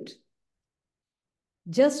to it.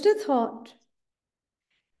 Just a thought.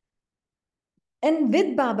 And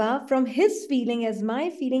with Baba, from his feeling as my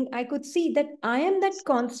feeling, I could see that I am that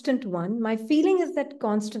constant one. My feeling is that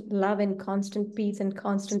constant love and constant peace and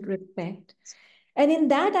constant respect. And in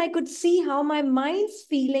that, I could see how my mind's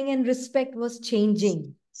feeling and respect was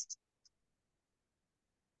changing.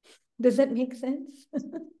 Does that make sense?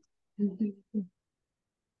 So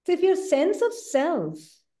if your sense of self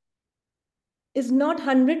is not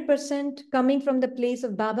 100% coming from the place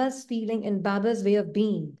of Baba's feeling and Baba's way of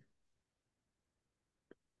being,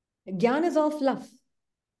 Gyan is all fluff.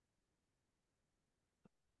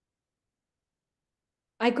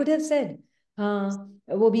 I could have said, हाँ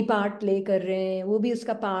वो भी part play कर रहे हैं, वो भी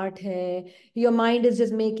उसका part है. Your mind is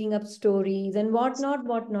just making up stories and whatnot,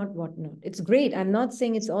 whatnot, whatnot. It's great. I'm not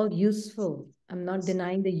saying it's all useful. I'm not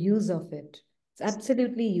denying the use of it. It's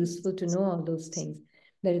absolutely useful to know all those things,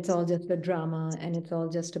 that it's all just a drama and it's all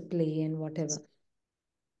just a play and whatever.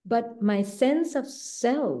 But my sense of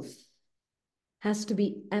self has to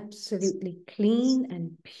be absolutely clean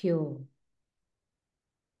and pure.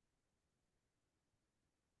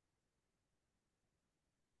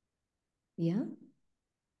 Yeah.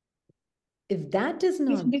 If that is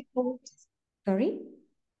not, sorry?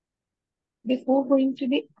 Before going to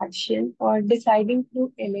the action or deciding to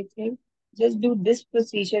do anything, just do this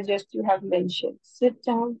procedure just you have mentioned. Sit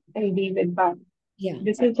down and be with Baba. Yeah.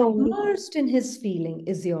 This is the only Immersed in his feeling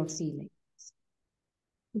is your feeling.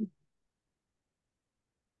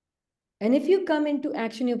 And if you come into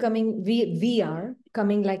action, you're coming, we are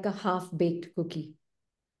coming like a half-baked cookie.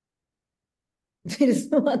 There is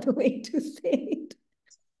no other way to say it.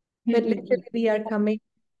 But literally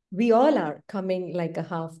we all are coming like a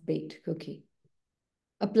half-baked cookie.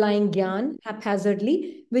 Applying gyan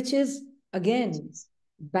haphazardly, which is, again,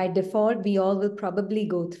 by default, we all will probably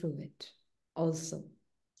go through it also.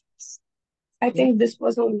 I think this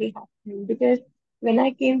was only happening because when I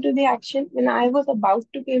came to the action, when I was about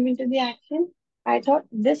to came into the action, I thought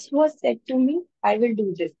this was said to me, I will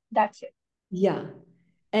do this. That's it. Yeah.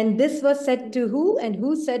 And this was said to who, and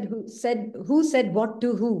who said what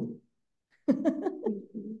to who.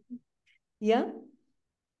 Yeah.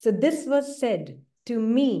 So this was said to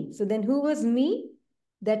me. So then who was me?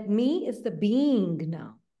 That me is the being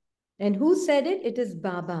now. And who said it? It is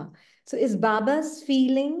Baba. So is Baba's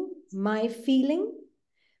feeling my feeling?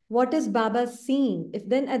 What is Baba seeing? If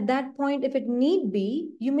then at that point, if it need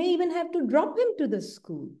be, you may even have to drop him to the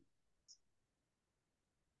school.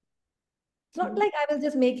 It's not like I will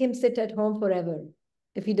just make him sit at home forever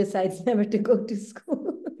if he decides never to go to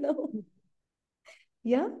school. No.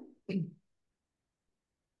 Yeah.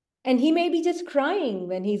 And he may be just crying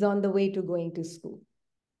when he's on the way to going to school.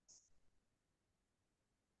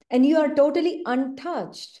 And you are totally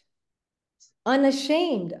untouched,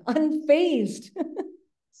 unashamed, unfazed.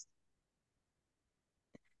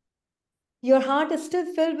 Your heart is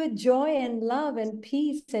still filled with joy and love and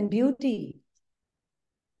peace and beauty.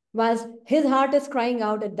 Whilst his heart is crying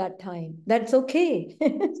out at that time. That's okay.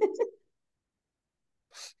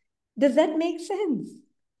 Does that make sense?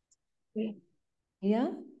 Yeah.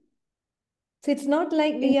 So it's not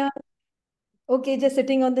like we are, okay, just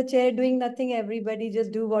sitting on the chair doing nothing, everybody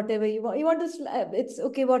just do whatever you want. You want to slap, it's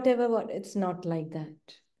okay, whatever, what. It's not like that.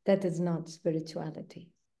 That is not spirituality.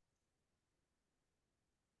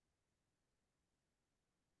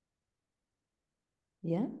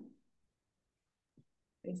 Yeah?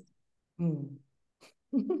 Hmm.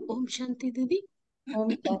 Om Shanti Didi.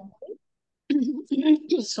 Om Shanti.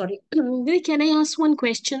 Sorry. Didi, can I ask one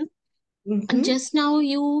question? Just now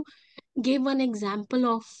you gave one example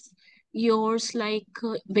of yours, like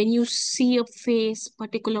when you see a face,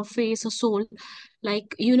 particular face, a soul,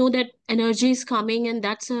 like you know that energy is coming and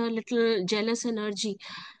that's a little jealous energy.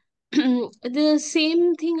 The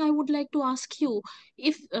same thing I would like to ask you.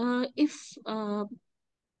 If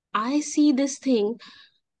I see this thing,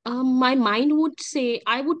 my mind would say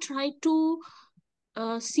I would try to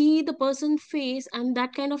see the person's face and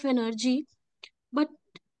that kind of energy, but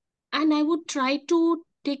and I would try to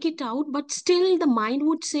take it out, but still the mind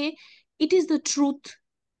would say it is the truth.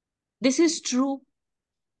 This is true.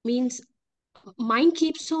 Means mind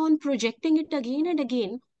keeps on projecting it again and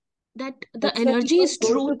again that the That's why we energy is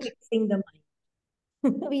don't go to truth. fixing the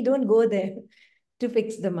mind. We don't go there to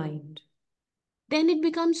fix the mind. Then it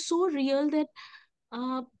becomes so real that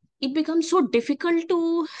uh, it becomes so difficult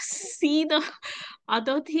to see the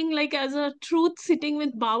other thing like as a truth sitting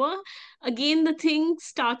with Baba. Again, the thing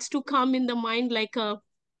starts to come in the mind like a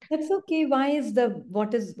That's okay. Why is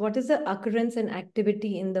what is the occurrence and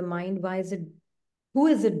activity in the mind? Why is it, who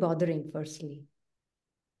is it bothering firstly?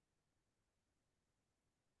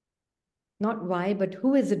 Not why, but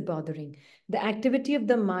who is it bothering? The activity of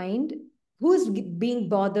the mind, who is being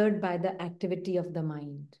bothered by the activity of the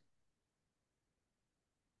mind?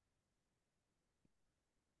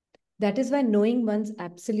 That is why knowing one's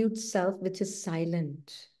absolute self, which is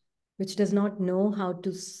silent, which does not know how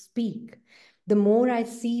to speak. The more I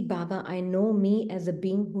see Baba, I know me as a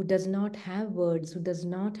being who does not have words, who does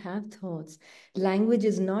not have thoughts. Language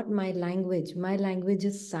is not my language. My language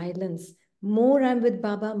is silence. More I'm with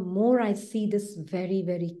Baba, more I see this very,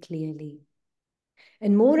 very clearly.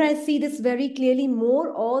 And more I see this very clearly,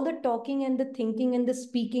 more all the talking and the thinking and the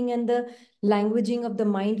speaking and the languaging of the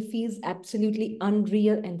mind feels absolutely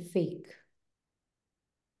unreal and fake.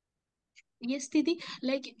 Yes, Didi.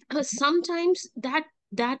 Like sometimes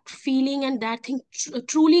that feeling and that thing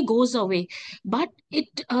truly goes away, but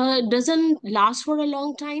it doesn't last for a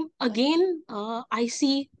long time. Again, I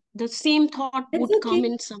see the same thought It's would come okay.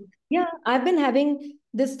 in some. Yeah, I've been having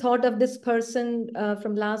this thought of this person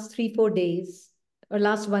from last 3, 4 days or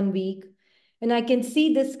last 1 week, and I can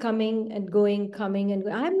see this coming and going, coming and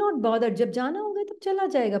going. I'm not bothered. जब जाना होगा तब चला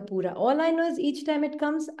जाएगा पूरा. All I know is each time it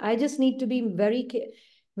comes, I just need to be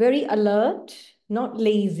very alert, not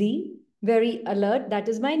lazy, very alert. That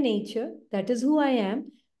is my nature. That is who I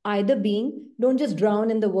am. Either being, don't just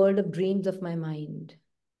drown in the world of dreams of my mind.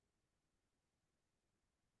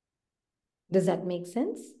 Does that make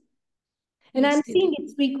sense? And Yes, I'm seeing Didi.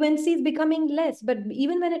 its frequency is becoming less. But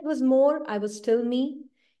even when it was more, I was still me.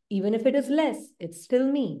 Even if it is less, it's still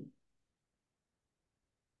me.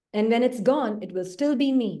 And when it's gone, it will still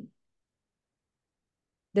be me.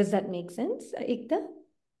 Does that make sense, Ekta?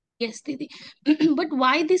 Yes, Didi. But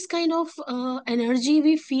why this kind of energy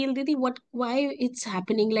we feel, Didi? Why it's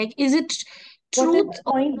happening? Like, is it What is truth the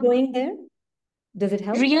or point going there? Does it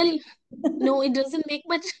help? real? No, it doesn't make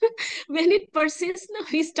much. When it persists, now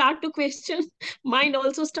we start to question. Mind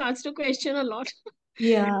also starts to question a lot.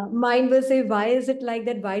 Yeah, mind will say, why is it like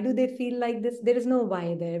that? Why do they feel like this? There is no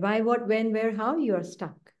why there. Why, what, when, where, how? You are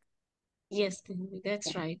stuck. Yes, Didi,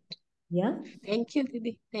 that's right. Yeah. Thank you,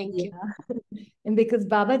 Didi. Thank you. Yeah. And because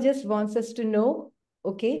Baba just wants us to know,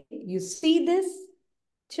 okay, you see this,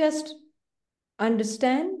 just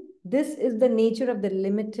understand this is the nature of the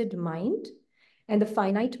limited mind, and the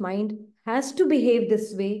finite mind has to behave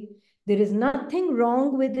this way. There is nothing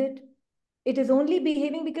wrong with it. It is only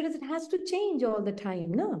behaving because it has to change all the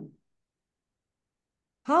time. No?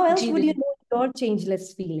 How else Ji, would you Didi. know your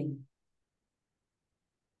changeless feeling?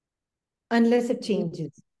 Unless it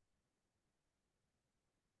changes.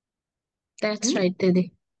 That's Hmm? right,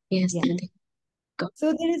 Didi. Yes, Yeah. Didi.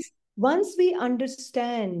 So there is, once we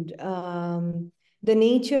understand the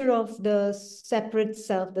nature of the separate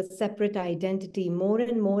self, the separate identity, more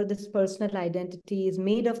and more this personal identity is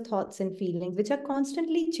made of thoughts and feelings, which are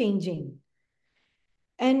constantly changing.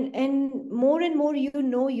 And more you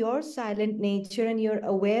know your silent nature and you're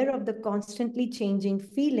aware of the constantly changing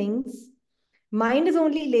feelings. Mind is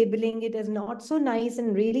only labeling it as not so nice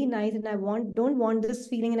and really nice, and don't want this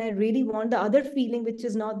feeling, and I really want the other feeling which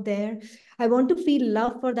is not there. I want to feel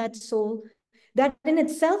love for that soul. That in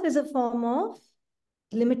itself is a form of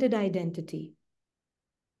limited identity.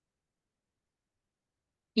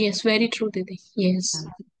 Yes, very true, Didi. Yes.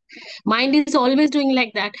 Mind is always doing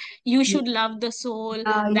like that. You Yeah, should love the soul. you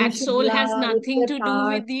That should soul has love, it's nothing your to do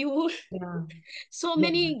task. with you. Yeah, So yeah,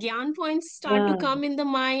 many gyan points start to yeah. come in the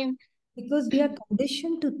mind. Because we are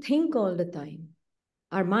conditioned to think all the time.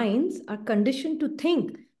 Our minds are conditioned to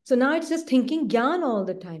think. So now it's just thinking gyan all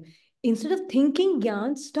the time. Instead of thinking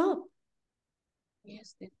gyan, stop.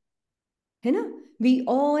 Yes, Didi. है ना? We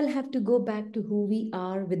all have to go back to who we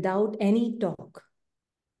are without any talk.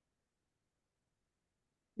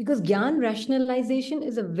 Because Gyan rationalization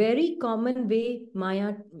is a very common way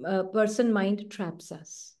Maya person mind traps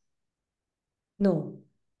us. No,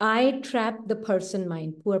 I trap the person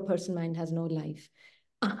mind. Poor person mind has no life.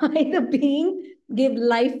 I, the being, give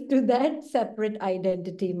life to that separate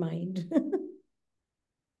identity mind.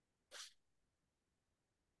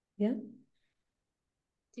 Yeah.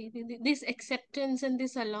 This acceptance and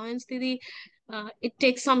this allowance, Didi, it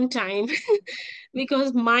takes some time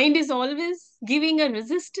because mind is always giving a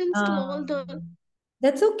resistance to all the.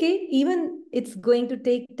 That's okay. Even it's going to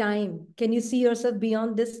take time. Can you see yourself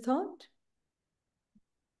beyond this thought?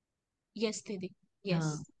 Yes, Didi. Ah.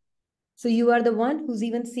 Yes. So you are the one who's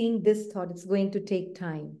even seeing this thought. It's going to take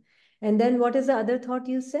time. And then what is the other thought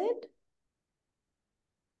you said?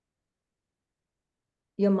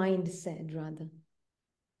 Your mind said, rather.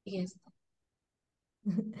 Yes.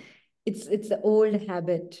 It's the old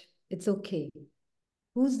habit. It's okay.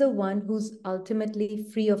 Who's the one who's ultimately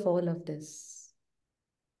free of all of this?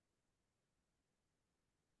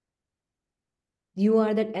 You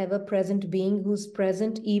are that ever-present being who's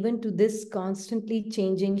present even to this constantly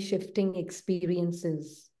changing, shifting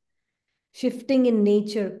experiences. Shifting in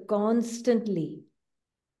nature constantly.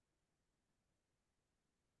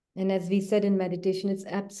 And as we said in meditation, it's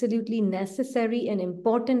absolutely necessary and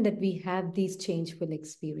important that we have these changeful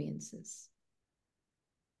experiences.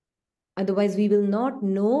 Otherwise, we will not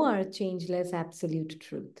know our changeless absolute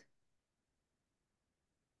truth.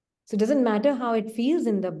 So it doesn't matter how it feels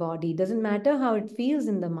in the body, doesn't matter how it feels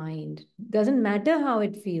in the mind, doesn't matter how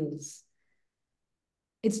it feels.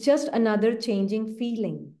 It's just another changing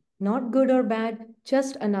feeling, not good or bad,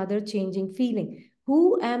 just another changing feeling. who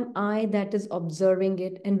am I that is observing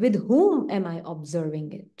it, and with whom am I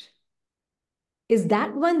observing it? Is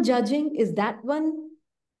that one judging? Is that one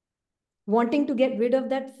wanting to get rid of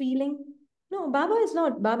that feeling? No, Baba is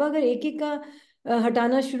not. Baba अगर एक एक का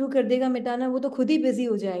हटाना शुरू कर देगा, मिटाना, वो तो खुद ही बिजी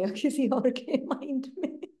हो जाएगा किसी और के माइंड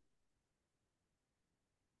में.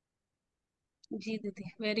 जी दीदी,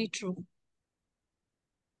 very true.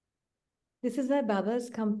 This is why Baba's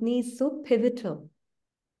company is so pivotal.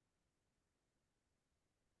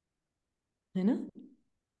 है ना?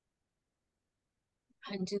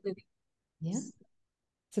 हाँ जी दीदी. Yeah.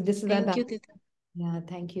 So this is why Thank Baba. you दीदी. Yeah,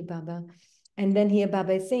 thank you, Baba. And then here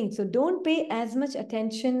Baba is saying, so don't pay as much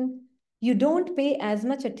attention. You don't pay as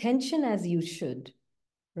much attention as you should,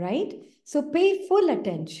 right? So pay full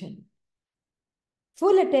attention.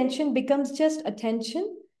 Full attention becomes just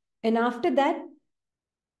attention. And after that,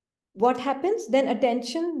 what happens? Then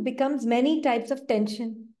attention becomes many types of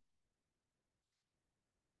tension.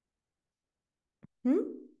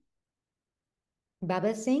 Baba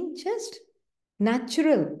is saying just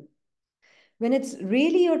natural. When it's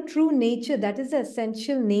really your true nature, that is the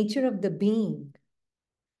essential nature of the being.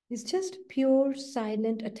 It's just pure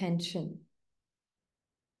silent attention.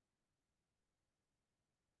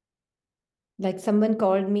 Like someone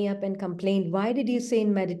called me up and complained, why did you say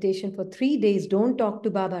in meditation for 3 days, don't talk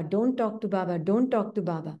to Baba, don't talk to Baba, don't talk to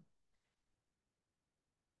Baba?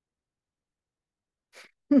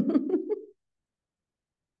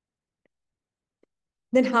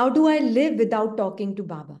 Then how do I live without talking to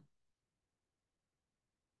Baba?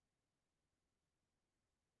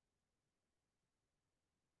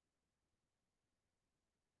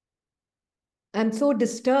 I'm so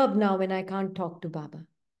disturbed now when I can't talk to Baba.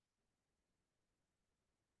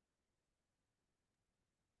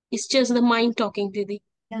 It's just the mind talking, Didi.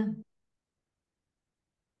 Yeah.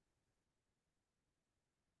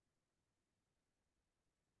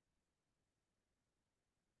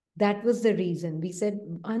 That was the reason. We said,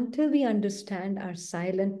 until we understand our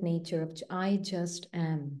silent nature of I just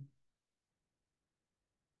am,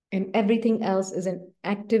 and everything else is an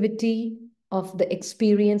activity of the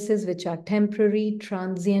experiences which are temporary,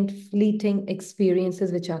 transient, fleeting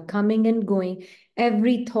experiences which are coming and going.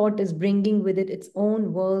 Every thought is bringing with it its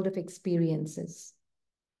own world of experiences.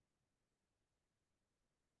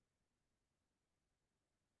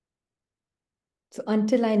 So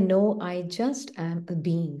until I know I just am a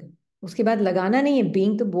being. उसके बाद लगाना नहीं है,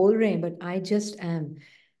 being तो बोल रहे हैं, but I just am,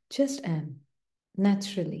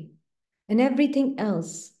 naturally. And everything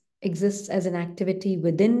else exists as an activity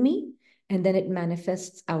within me, and then it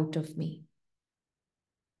manifests out of me.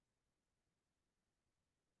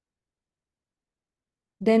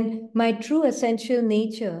 Then my true essential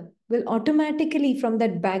nature will automatically from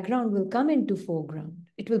that background will come into foreground.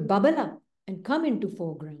 It will bubble up and come into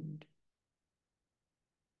foreground.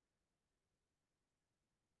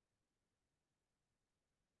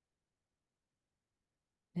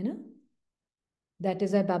 You know? That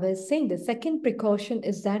is why Baba is saying the second precaution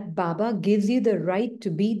is that Baba gives you the right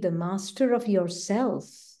to be the master of yourself.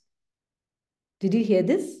 Did you hear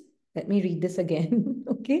this? Let me read this again,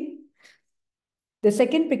 okay? The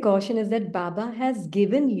second precaution is that Baba has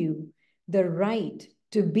given you the right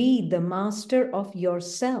to be the master of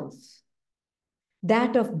yourself,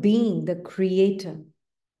 that of being the creator.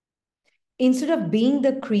 Instead of being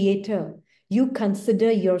the creator, you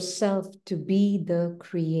consider yourself to be the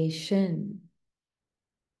creation.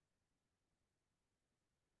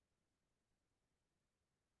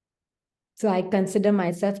 So I consider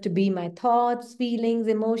myself to be my thoughts, feelings,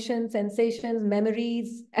 emotions, sensations,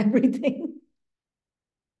 memories, everything.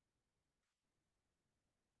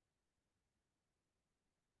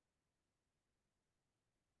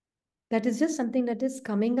 That is just something that is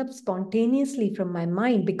coming up spontaneously from my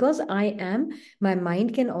mind. Because I am, my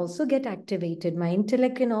mind can also get activated. My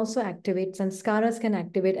intellect can also activate. Sanskaras can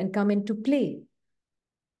activate and come into play.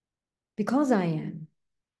 Because I am.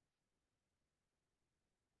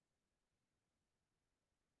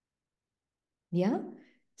 Yeah?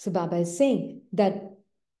 So Baba is saying that,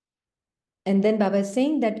 and then Baba is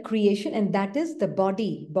saying that creation, and that is the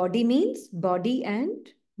body. Body means body and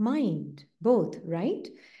mind, both, right?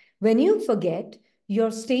 When you forget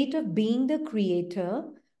your state of being the creator,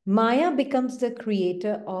 Maya becomes the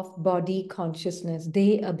creator of body consciousness,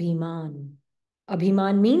 De Abhiman.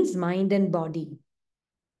 Abhiman means mind and body.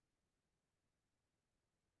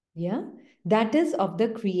 Yeah, that is of the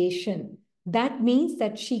creation. That means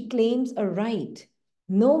that she claims a right.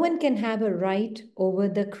 No one can have a right over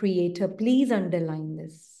the creator. Please underline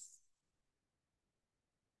this.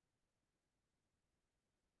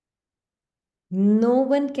 No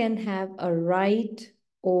one can have a right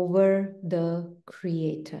over the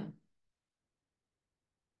Creator.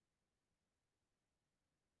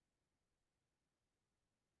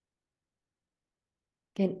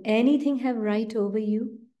 Can anything have right over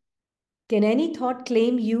you? Can any thought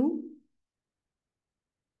claim you?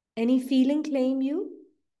 Any feeling claim you?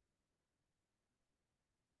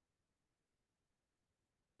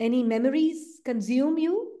 Any memories consume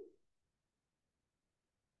you?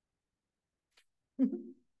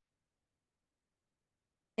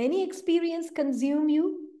 Any experience consume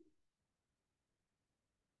you?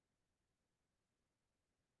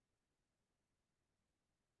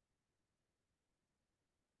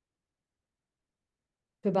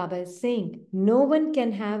 So Baba is saying, no one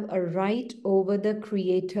can have a right over the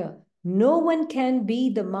Creator. No one can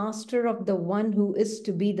be the master of the one who is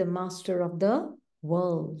to be the master of the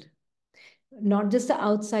world. Not just the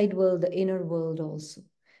outside world, the inner world also.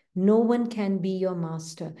 No one can be your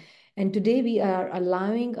master. And today we are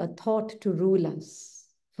allowing a thought to rule us.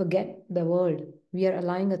 Forget the world. We are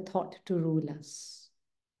allowing a thought to rule us.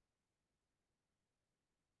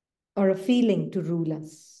 Or a feeling to rule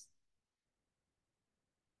us.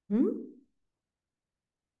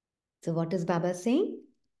 So what is Baba saying?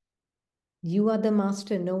 You are the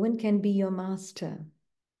master. No one can be your master.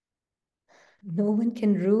 No one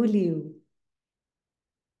can rule you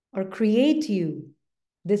or create you.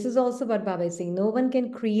 This is also what Baba is saying. No one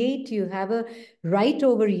can create you, have a right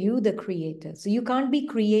over you, the creator. So you can't be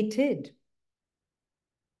created.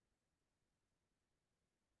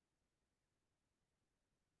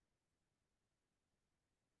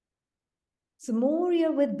 So more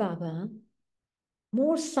you're with Baba,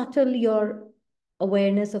 more subtle your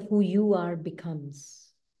awareness of who you are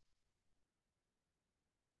becomes.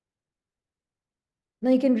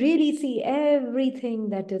 Now you can really see everything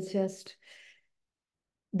that is just,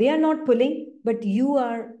 they are not pulling, but you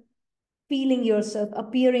are feeling yourself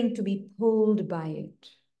appearing to be pulled by it.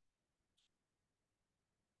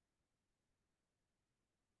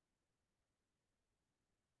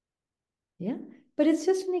 Yeah, but it's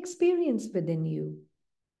just an experience within you.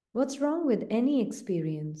 What's wrong with any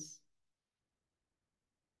experience?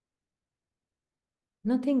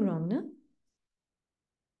 Nothing wrong, no?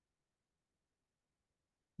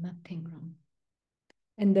 Nothing wrong.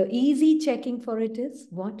 And the easy checking for it is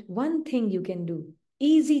what? One thing you can do.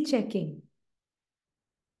 Easy checking.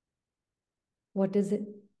 What is it?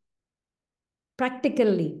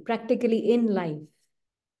 Practically in life.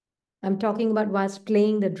 I'm talking about whilst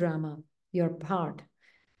playing the drama, your part.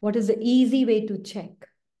 What is the easy way to check?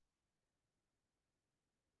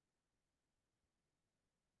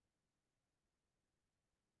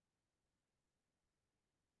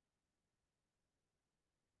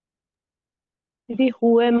 Didi,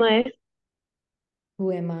 who am I?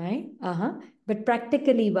 Who am I? But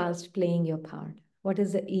practically whilst playing your part, what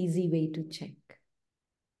is the easy way to check?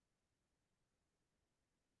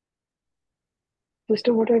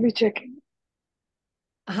 Sister, what are we checking?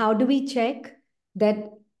 How do we check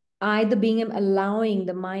that I, the being, am allowing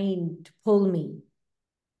the mind to pull me?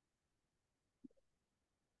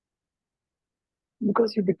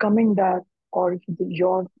 Because you're becoming that, or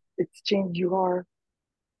it's changed.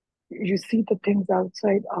 You see the things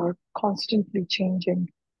outside are constantly changing.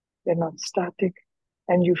 They're not static.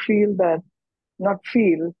 And you feel that,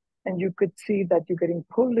 and you could see that you're getting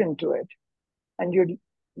pulled into it. And you're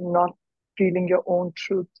not feeling your own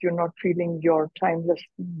truth. You're not feeling your timeless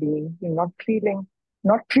being. You're not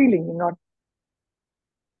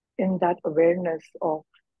in that awareness of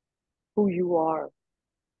who you are.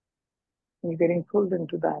 And you're getting pulled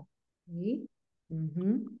into that.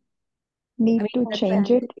 Mm-hmm. Need to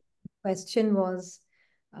change it. The question was,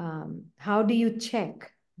 how do you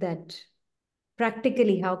check that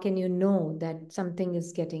practically? How can you know that something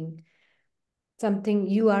is something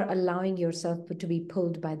you are allowing yourself to be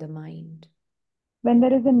pulled by the mind? When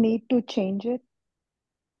there is a need to change it.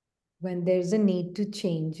 When there's a need to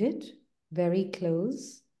change it, very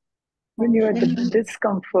close. When you're at the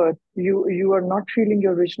discomfort, you are not feeling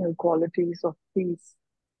your original qualities of peace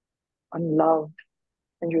and love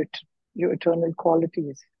and your eternal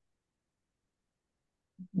qualities.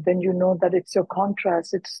 Then you know that it's your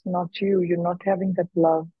contrast. It's not you. You're not having that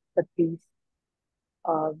love, that peace,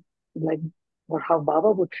 like or how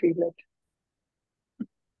Baba would feel it.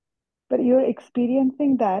 But you're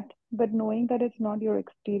experiencing that, but knowing that it's not your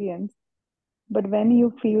experience. But when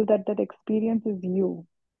you feel that that experience is you,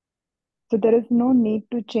 so there is no need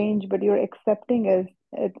to change, but you're accepting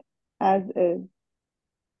it as is.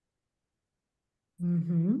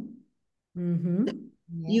 Mm-hmm. Mm-hmm.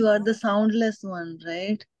 You are the soundless one,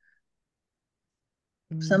 right?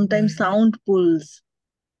 Mm-hmm. Sometimes sound pulls.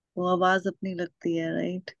 वो आवाज अपनी लगती है,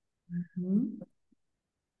 right?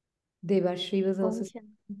 Devashri was Om also.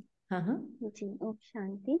 शांति। हाँ जी, ओम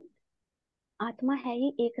शांति। आत्मा है ही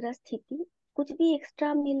एक रस स्थिति, कुछ भी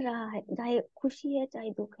एक्स्ट्रा मिल रहा है, चाहे खुशी है चाहे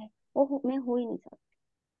दुख है, मैं हो ही नहीं सकती।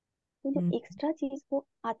 तो जो एक्स्ट्रा चीज को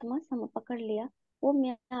आत्मा पकड़ लिया, वो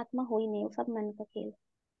मैं आत्मा हो ही नहीं, वो सब मन का खेल।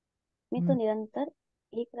 मैं तो निरंतर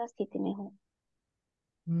एक रस स्थिति में हूँ।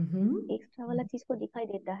 एक्स्ट्रा वाला चीज को दिखाई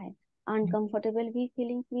देता है, अनकंफर्टेबल भी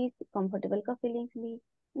फीलिंग्स भी, कंफर्टेबल का फीलिंग्स भी,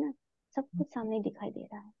 है ना, सब कुछ सामने दिखाई दे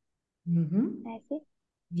रहा है ऐसे।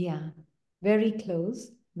 Yeah, very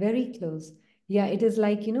close, very close. Yeah, it is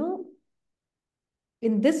like,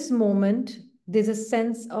 in this moment, there's a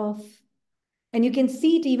sense of, and you can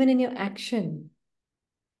see it even in your action.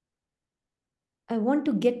 I want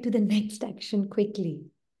to get to the next action quickly.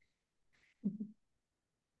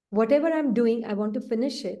 Whatever I'm doing, I want to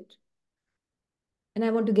finish it. And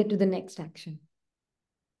I want to get to the next action.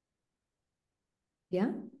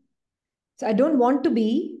 Yeah. So I don't want to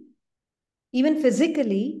be, even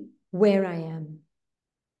physically, where I am.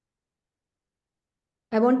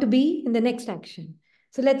 I want to be in the next action.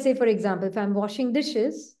 So let's say, for example, if I'm washing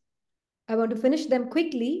dishes, I want to finish them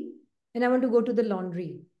quickly and I want to go to the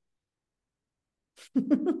laundry.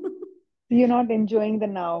 You're not enjoying the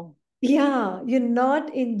now. Yeah, you're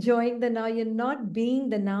not enjoying the now. You're not being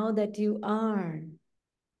the now that you are.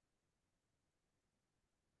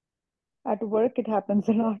 At work, it happens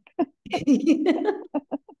a lot.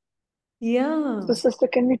 Yeah. So, sister,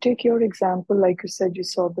 can we take your example? Like you said, you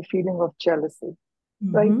saw the feeling of jealousy,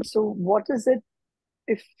 right? So, what is it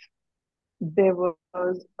if there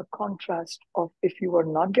was a contrast of if you were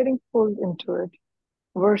not getting pulled into it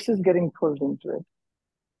versus getting pulled into it?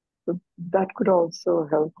 So that could also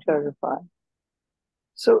help clarify.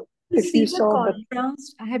 So, To if you see the saw that,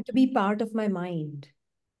 contrast, I have to be part of my mind.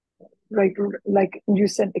 right, like you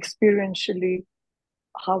said, experientially,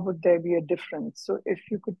 how would there be a difference? So if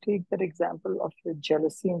you could take that example of your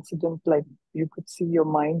jealousy incident, like you could see your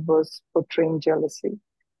mind was portraying jealousy.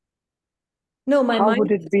 No, my How mind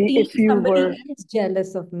would it was be seeing if you somebody were, else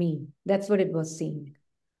jealous of me. That's what it was seeing.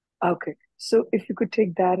 okay, so if you could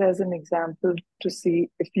take that as an example to see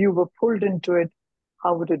if you were pulled into it,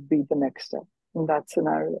 how would it be the next step in that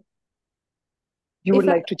scenario? You would If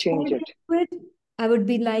I like to change pulled it. into it, I would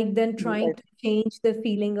be like then trying Right. to change the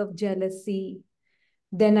feeling of jealousy.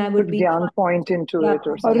 Then I would Put be Gyan trying point into to it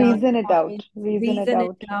or Or something. reason it out. reason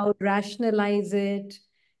it out, rationalize it,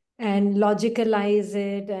 and logicalize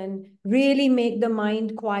it, and really make the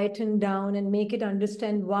mind quieten down and make it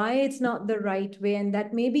understand why it's not the right way, and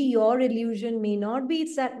that maybe your illusion may not be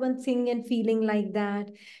it's that one thing and feeling like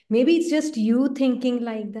that. Maybe it's just you thinking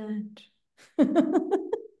like that.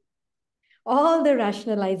 All the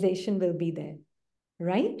rationalization will be there,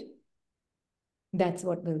 right? That's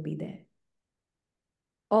what will be there.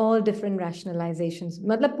 All different rationalizations.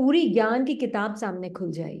 मतलब पूरी ज्ञान की किताब सामने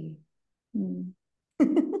खुल जाएगी.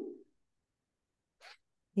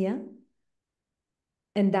 Yeah.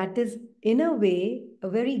 And that is, in a way, a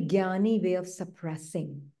very jnani way of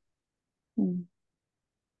suppressing.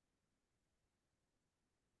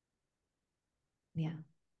 Yeah.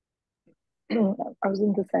 I was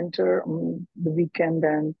in the center on the weekend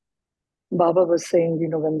and Baba was saying,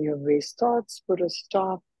 when you have waste thoughts, put a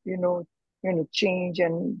stop, change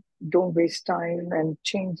and don't waste time and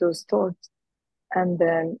change those thoughts. And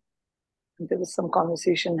then there was some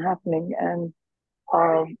conversation happening and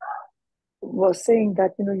was saying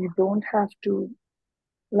that, you don't have to,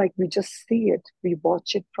 like, we just see it, we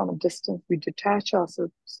watch it from a distance, we detach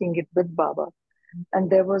ourselves seeing it with Baba. And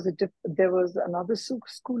there was another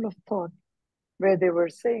school of thought where they were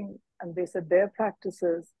saying, and they said their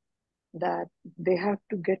practices that they have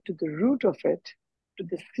to get to the root of it, to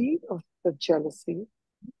the seed of the jealousy,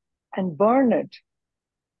 and burn it.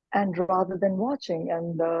 And rather than watching,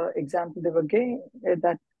 and the example they were giving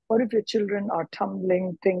that what if your children are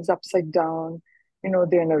tumbling things upside down?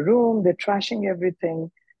 They're in a room, they're trashing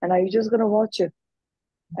everything, and are you just going to watch it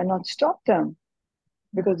and not stop them?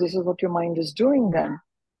 Because this is what your mind is doing then.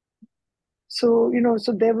 So,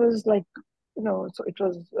 so there was like, so it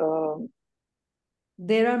was.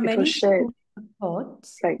 There are many schools of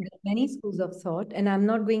thoughts. Right. There are many schools of thought, and I'm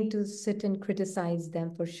not going to sit and criticize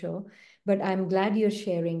them for sure. But I'm glad you're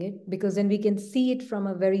sharing it because then we can see it from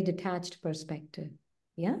a very detached perspective.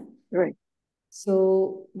 Yeah. Right.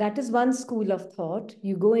 So that is one school of thought.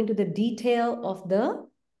 You go into the detail of the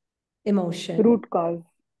emotion, root cause,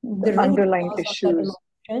 the underlying root cause issues, of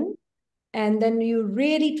that emotion, and then you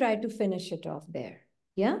really try to finish it off there.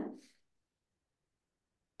 Yeah.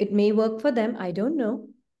 It may work for them. I don't know.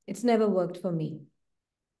 It's never worked for me.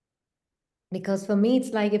 Because for me, it's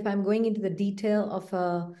like if I'm going into the detail of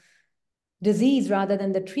a disease rather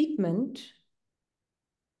than the treatment,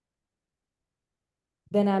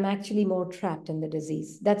 then I'm actually more trapped in the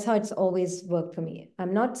disease. That's how it's always worked for me.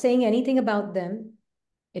 I'm not saying anything about them.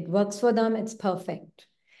 It works for them. It's perfect.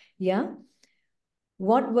 Yeah.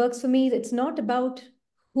 What works for me, it's not about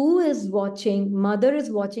who is watching. Mother is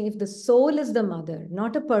watching. If the soul is the mother,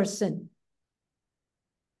 not a person.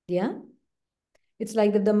 Yeah. It's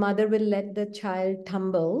like that the mother will let the child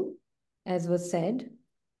tumble, as was said.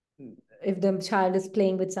 If the child is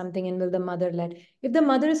playing with something, and will the mother let, if the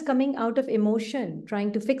mother is coming out of emotion,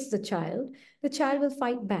 trying to fix the child will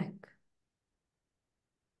fight back.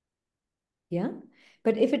 Yeah.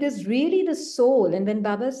 But if it is really the soul, and when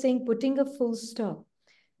Baba is saying putting a full stop,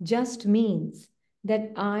 just means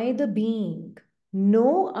that I, the being,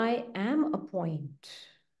 know I am a point.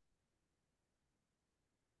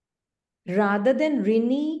 Rather than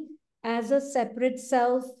Rini as a separate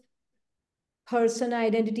self, person,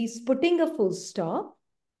 identities, putting a full stop,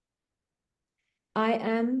 I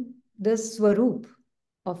am the Swarup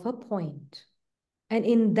of a point. And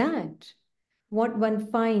in that, what one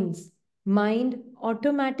finds, mind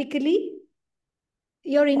automatically,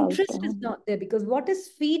 your interest is not there, because what is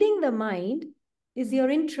feeding the mind is your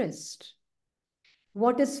interest.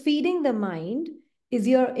 What is feeding the mind is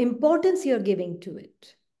your importance you're giving to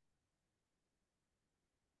it.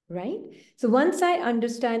 Right? So once I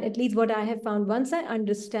understand, at least what I have found, once I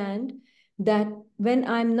understand that when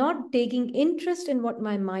I'm not taking interest in what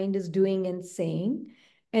my mind is doing and saying,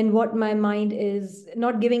 and what my mind is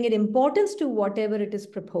not giving it importance to whatever it is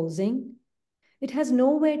proposing, it has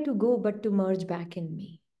nowhere to go but to merge back in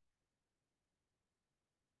me.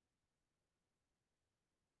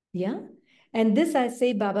 Yeah. And this, I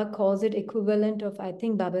say, Baba calls it equivalent of, I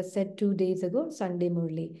think Baba said 2 days ago, Sunday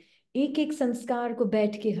Murli, एक एक संस्कार को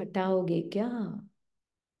बैठ के हटाओगे क्या?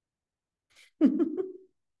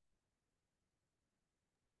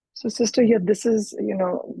 So, sister, here, this is,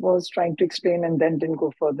 was trying to explain and then didn't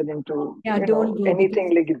go further into, Don't go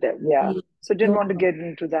anything like that. Yeah. So, didn't want to go. get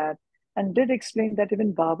into that. And did explain that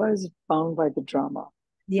even Baba is bound by the drama.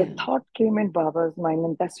 Yeah. The thought came in Baba's mind,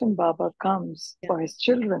 and that's when Baba comes for his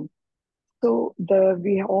children. So,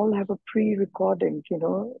 we all have a pre-recording,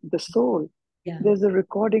 the soul. Yeah. There's a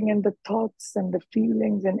recording, and the thoughts and the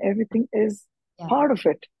feelings and everything is part of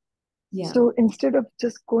it. Yeah. So instead of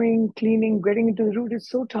just going, cleaning, getting into the root,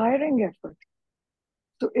 it's so tiring effort.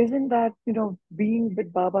 So isn't that, being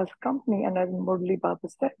with Baba's company, and as Murli Baba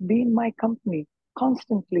said, be in my company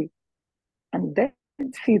constantly, and then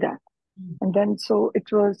see that. And then so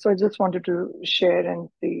it was, so I just wanted to share and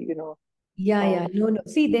see, Yeah. No.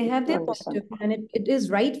 See, they have their point understand. of view, and it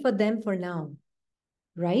is right for them for now.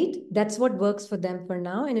 Right? That's what works for them for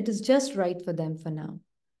now, and it is just right for them for now.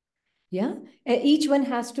 Yeah. Each one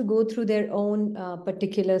has to go through their own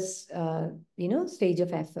particular, stage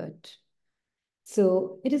of effort.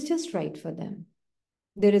 So it is just right for them.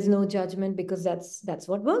 There is no judgment, because that's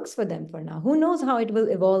what works for them for now. Who knows how it will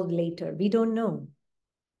evolve later? We don't know.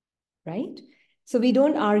 Right? So we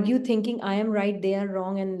don't argue thinking I am right, they are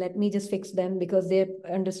wrong, and let me just fix them because their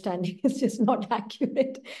understanding is just not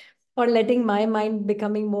accurate, or letting my mind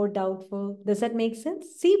becoming more doubtful. Does that make sense?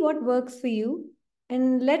 See what works for you,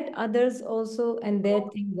 and let others also and their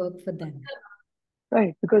thing work for them.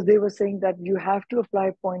 Right, because they were saying that you have to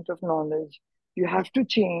apply point of knowledge, you have to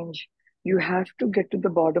change, you have to get to the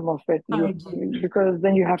bottom of it, because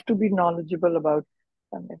then you have to be knowledgeable about.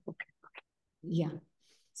 Okay. Yeah.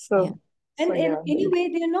 So, yeah. And in any way,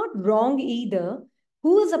 they're not wrong either.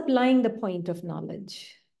 Who is applying the point of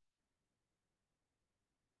knowledge?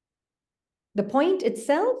 The point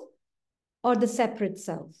itself or the separate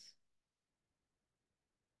self?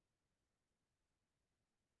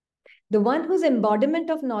 The one whose embodiment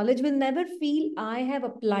of knowledge will never feel I have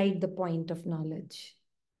applied the point of knowledge.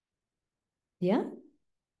 Yeah?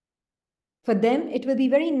 For them, it will be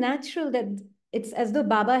very natural that it's as though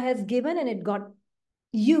Baba has given and it got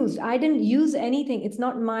used. I didn't use anything. It's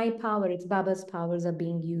not my power. It's Baba's powers are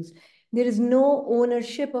being used. There is no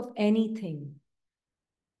ownership of anything.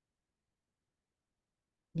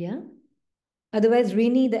 Yeah? Otherwise,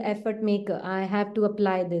 Rini, the effort maker, I have to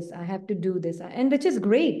apply this. I have to do this. And which is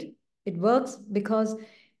great. It works because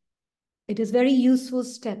it is very useful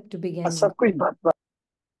step to begin with.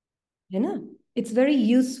 You know, it's very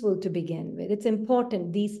useful to begin with. It's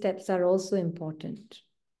important. These steps are also important.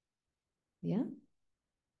 Yeah.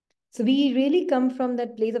 So we really come from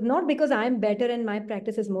that place of not because I'm better and my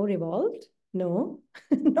practice is more evolved. No,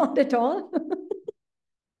 not at all.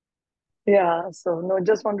 Yeah. So no,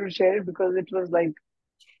 just wanted to share it because it was like,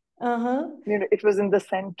 Uh-huh. it was in the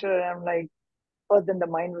center. I'm like, But then the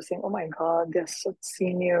mind was saying, oh my God, they're such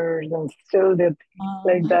seniors and still they're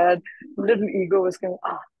like that. Little ego was going,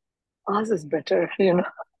 ours is better, you know.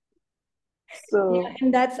 So, yeah,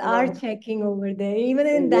 and that's you our know, checking over there. Even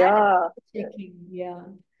in that yeah, checking, yeah.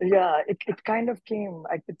 yeah, it kind of came.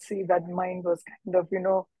 I could see that mind was kind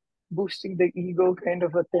of, boosting the ego kind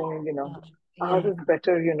of a thing, Ours Yeah, is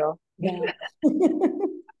better, yeah.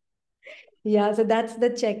 Yeah, so that's the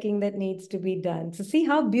checking that needs to be done. So see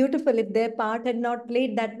how beautiful, if their part had not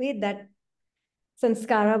played that way, that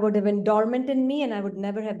sanskara would have been dormant in me and I would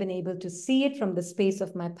never have been able to see it from the space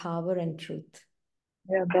of my power and truth.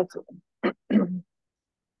 Yeah, that's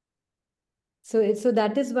So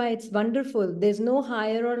that is why it's wonderful. There's no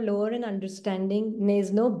higher or lower in understanding.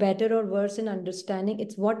 There's no better or worse in understanding.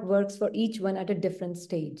 It's what works for each one at a different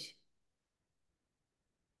stage.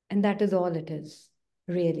 And that is all it is,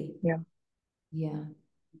 really. yeah. Yeah.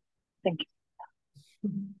 Thank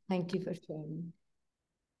you. Thank you for sharing.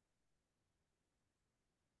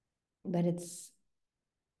 But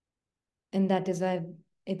and that is why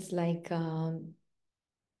it's like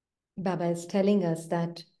Baba is telling us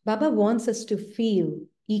that Baba wants us to feel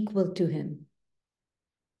equal to him.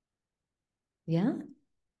 Yeah.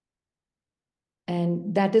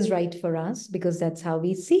 And that is right for us because that's how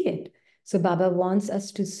we see it. So Baba wants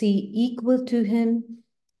us to see equal to him.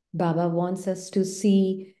 Baba wants us to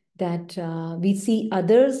see that we see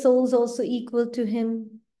other souls also equal to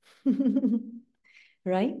him.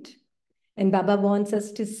 Right? And Baba wants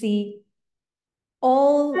us to see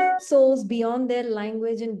all souls beyond their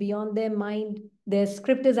language and beyond their mind. Their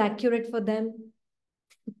script is accurate for them.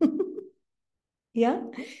 Yeah.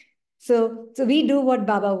 So we do what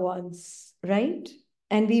Baba wants, right?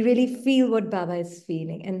 And we really feel what Baba is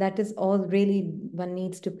feeling. And that is all really one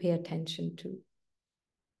needs to pay attention to.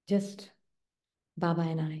 Just Baba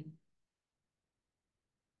and I.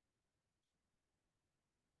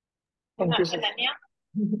 Thank you, sister.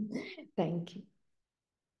 Thank you.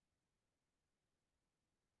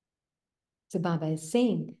 So Baba is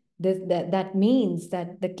saying that means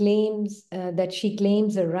that the claims that she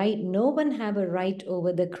claims a right, no one have a right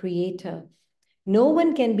over the creator. No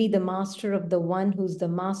one can be the master of the one who's the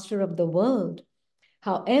master of the world.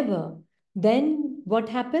 However, then what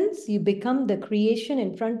happens? You become the creation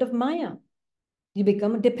in front of Maya. You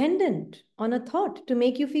become dependent on a thought to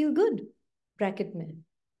make you feel good. Bracket mein.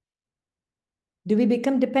 Do we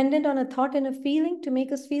become dependent on a thought and a feeling to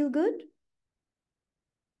make us feel good?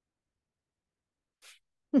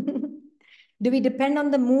 Do we depend on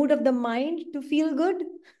the mood of the mind to feel good?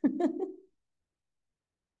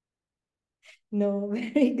 No,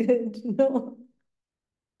 very good. No.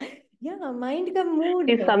 Yeah, mind ka mood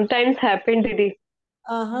It hai. sometimes happen, Didi.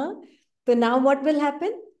 Uh-huh. So now what will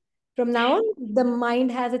happen? From now on, the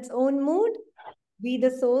mind has its own mood. We,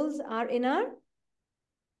 the souls, are in our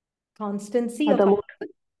constancy of The mood.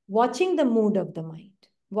 watching the mood of the mind.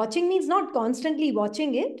 Watching means not constantly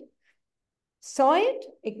watching it, saw it,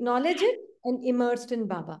 acknowledge it, and immersed in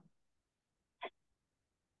Baba.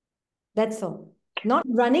 That's all. Not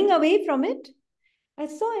running away from it. I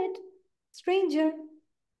saw it. Stranger.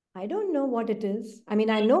 I don't know what it is. I mean,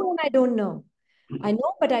 I know and I don't know. I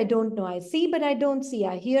know, but I don't know. I see, but I don't see.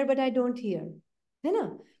 I hear, but I don't hear. You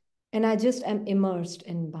know? And I just am immersed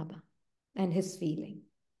in Baba and his feeling.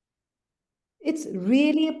 It's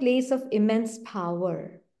really a place of immense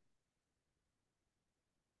power.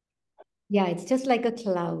 Yeah, it's just like a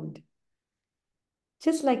cloud.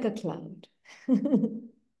 Just like a cloud.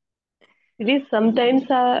 Didi, sometimes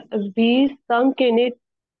we sunk in it,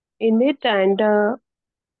 and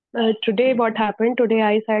today what happened? Today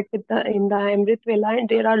I sat in the Amrit Vela, and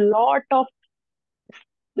there are a lot of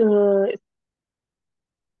uh,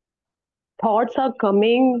 thoughts are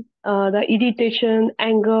coming. The irritation,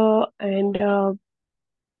 anger, and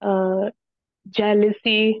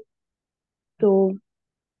jealousy. So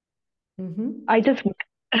I just get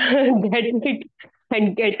it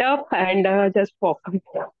and get up and just walk.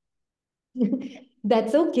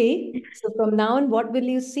 That's okay. So from now on, what will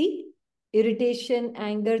you see? Irritation,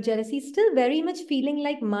 anger, jealousy, still very much feeling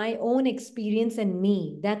like my own experience and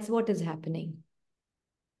me. That's what is happening.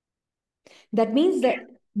 That means that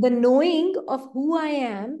the knowing of who I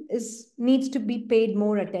am needs to be paid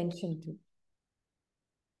more attention to.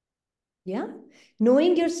 Yeah.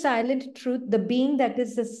 Knowing your silent truth, the being that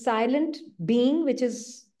is the silent being, which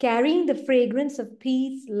is carrying the fragrance of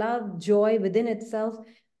peace, love, joy within itself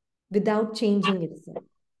without changing itself.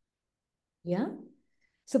 Yeah.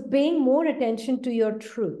 So paying more attention to your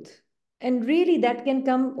truth. And really that can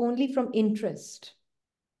come only from interest.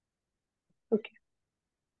 Okay.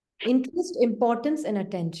 Interest, importance, and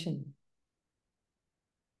attention.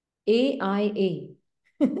 AIA.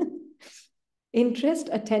 Interest,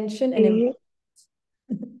 attention, and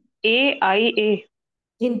AIA.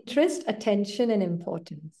 interest, attention, and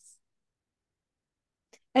importance.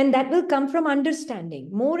 And that will come from understanding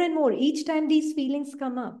more and more each time these feelings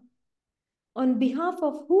come up. On behalf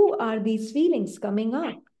of who are these feelings coming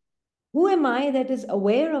up? Who am I that is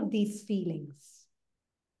aware of these feelings?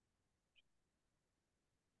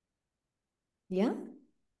 Yeah?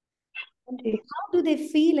 How do they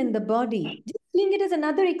feel in the body? Just seeing it as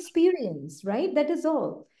another experience, right? That is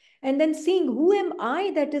all. And then seeing who am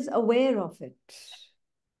I that is aware of it?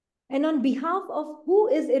 And on behalf of who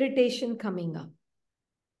is irritation coming up?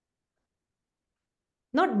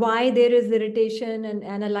 Not why there is irritation and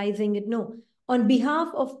analyzing it. No. On behalf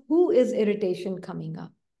of who is irritation coming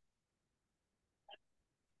up?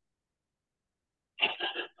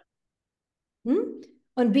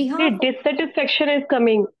 On behalf of... dissatisfaction is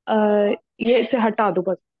coming. ये इसे हटा दो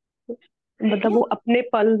बस. मतलब वो अपने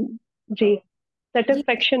पल जी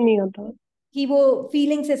satisfaction नहीं आता. कि वो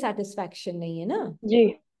feeling से satisfaction नहीं है ना?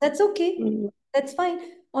 जी. That's okay. That's fine.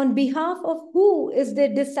 On behalf of who is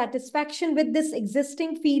there dissatisfaction with this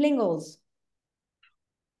existing feeling also?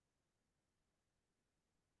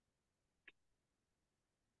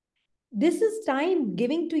 This is time,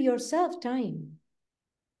 giving to yourself time.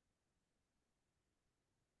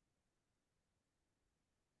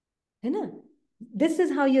 है ना? This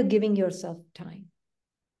is how you're giving yourself time.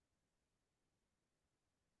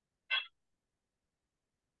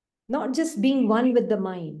 Not just being one with the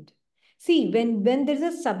mind. See, when there's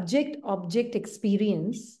a subject-object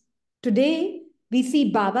experience, today we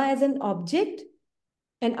see Baba as an object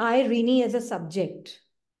and I, Rini, as a subject.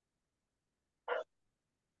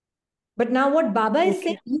 But now what Baba is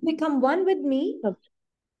saying, you become one with me,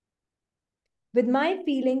 with my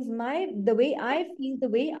feelings, the way I feel, the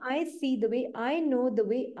way I see, the way I know, the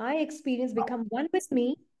way I experience, become one with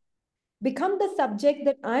me. Become the subject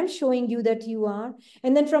that I'm showing you that you are.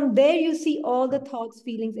 And then from there, you see all the thoughts,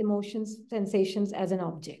 feelings, emotions, sensations as an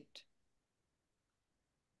object.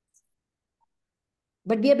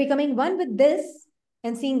 But we are becoming one with this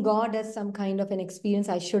and seeing God as some kind of an experience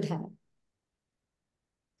I should have.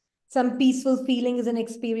 Some peaceful feeling is an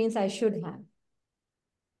experience I should have.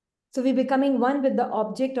 So we're becoming one with the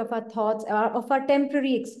object of our thoughts, of our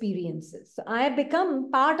temporary experiences. So I have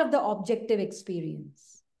become part of the objective experience.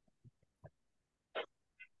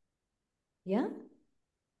 Yeah?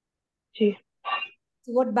 Ji.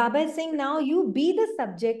 So what Baba is saying now, you be the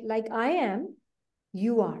subject like I am,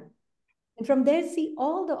 you are. And from there, see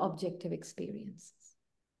all the objective experiences.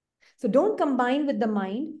 So don't combine with the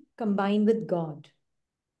mind, combine with God.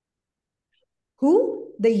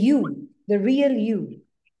 Who? The you, the real you,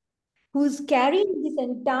 who's carrying this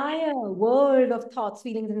entire world of thoughts,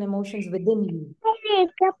 feelings, and emotions within you.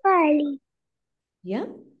 Yeah?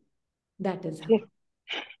 That is how.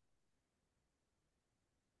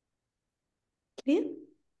 Clear?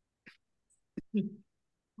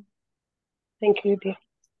 Thank you, dear.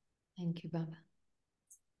 Thank you, Baba.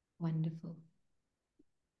 Wonderful.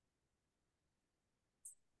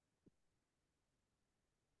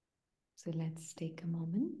 So let's take a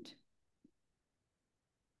moment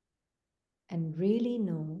and really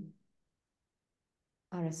know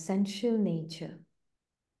our essential nature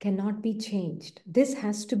cannot be changed. This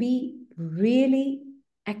has to be really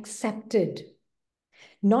accepted,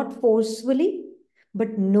 not forcefully,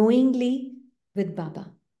 but knowingly with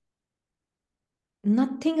Baba.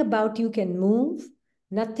 Nothing about you can move,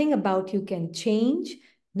 nothing about you can change,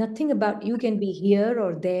 nothing about you can be here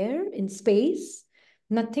or there in space,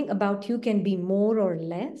 nothing about you can be more or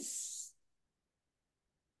less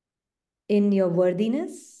in your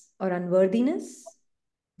worthiness or unworthiness.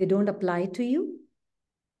 They don't apply to you.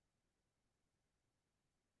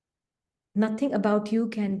 Nothing about you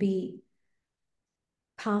can be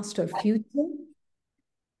past or future.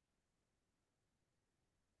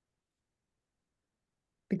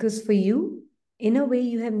 Because for you, in a way,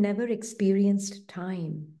 you have never experienced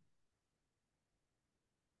time.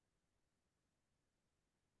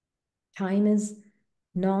 Time is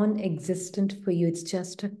non-existent for you. It's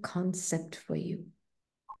just a concept for you.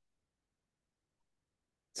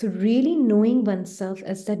 So really knowing oneself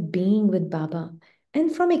as that being with Baba,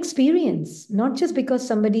 and from experience, not just because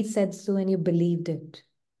somebody said so and you believed it.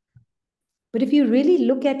 But if you really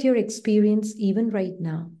look at your experience even right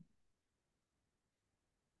now,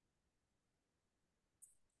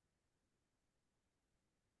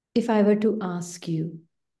 if I were to ask you,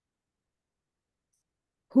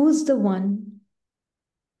 who's the one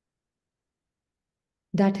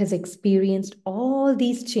that has experienced all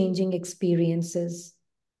these changing experiences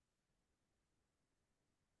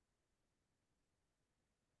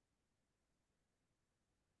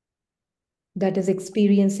that is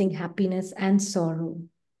experiencing happiness and sorrow,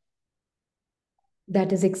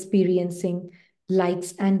 that is experiencing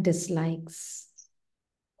likes and dislikes.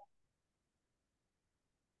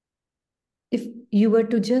 If you were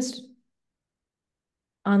to just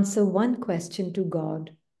answer one question to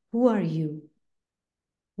God, who are you?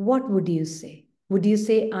 What would you say? Would you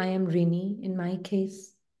say, I am Rini in my case?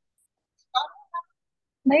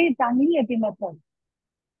 नाही चांगली आहे ती method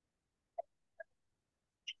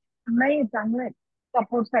नाही चांगलं आहे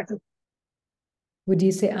सपोर्टसाठी Would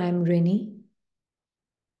you say, I am Rini?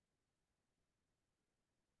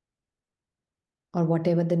 Or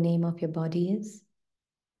whatever the name of your body is?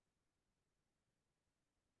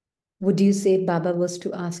 Would you say, if Baba was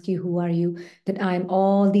to ask you, who are you, that I am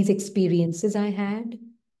all these experiences I had?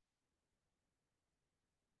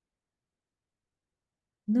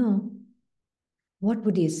 No. What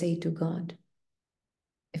would you say to God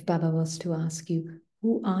if Baba was to ask you,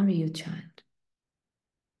 who are you, child?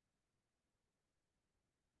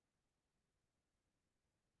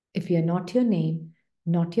 If you're not your name,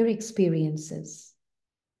 not your experiences,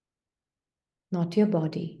 not your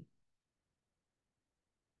body,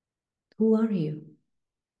 who are you?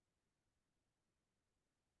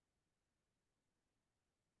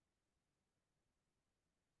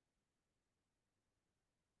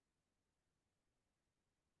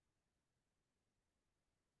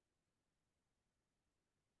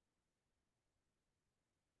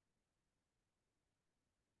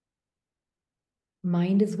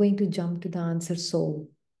 Mind is going to jump to the answer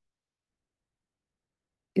soul.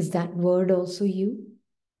 Is that word also you?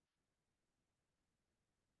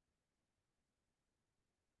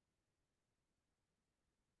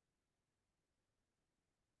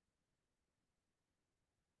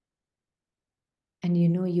 And you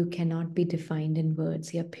know you cannot be defined in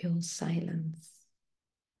words, you're pure silence.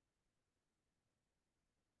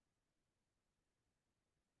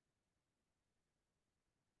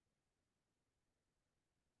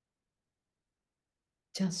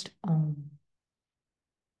 Just Om.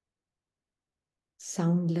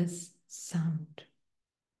 Soundless sound.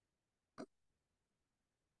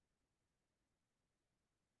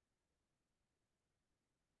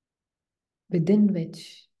 Within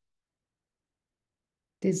which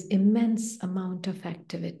there's immense amount of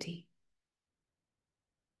activity.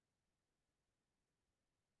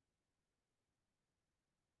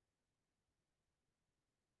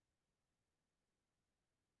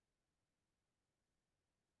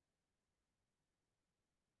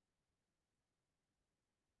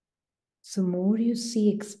 So more you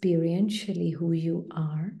see experientially who you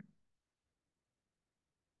are,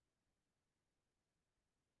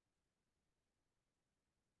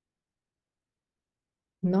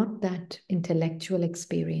 not that intellectual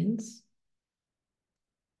experience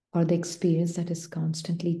or the experience that is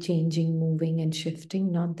constantly changing, moving and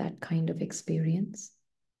shifting, not that kind of experience.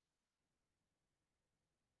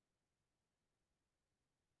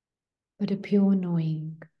 But a pure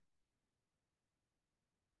knowing.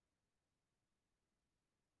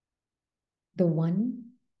 The one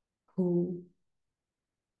who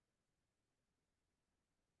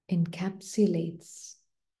encapsulates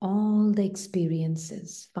all the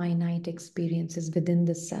experiences, finite experiences within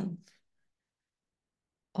the self,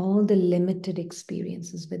 all the limited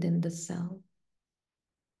experiences within the self,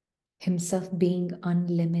 himself being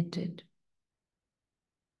unlimited.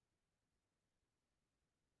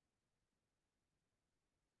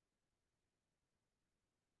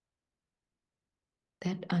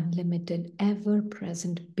 That unlimited,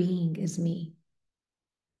 ever-present being is me.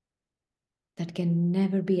 That can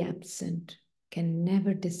never be absent, can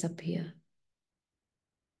never disappear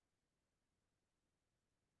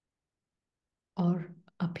or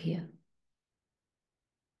appear.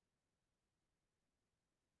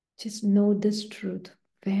 Just know this truth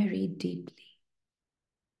very deeply.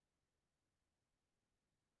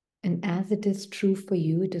 And as it is true for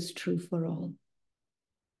you, it is true for all.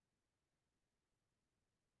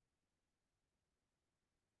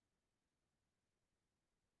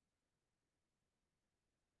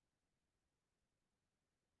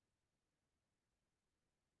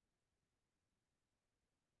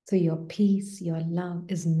 So your peace, your love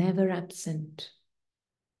is never absent.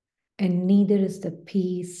 And neither is the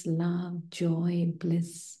peace, love, joy,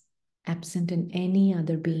 bliss absent in any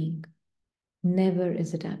other being. Never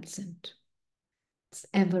is it absent. It's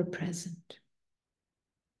ever present.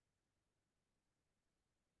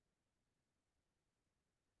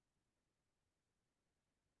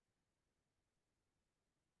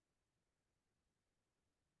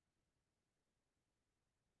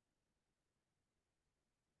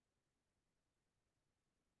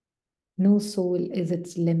 No soul is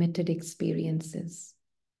its limited experiences.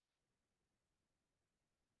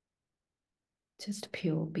 Just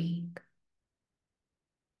pure being.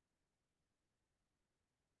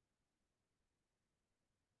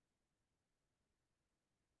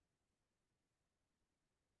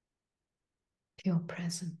 Pure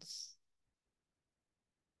presence.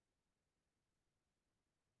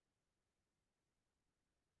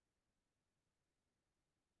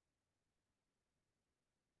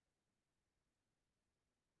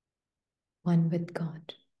 One with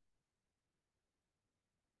God.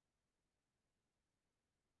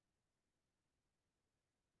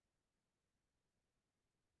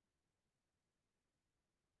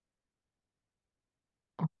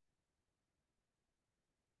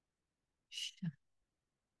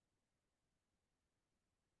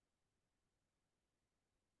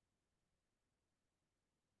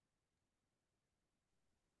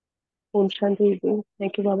 Om Shanti.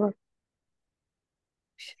 Thank you, Baba.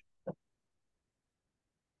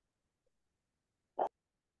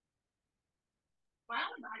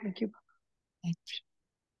 Thank you.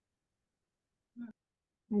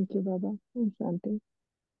 Thank you, Baba. Om Shanti.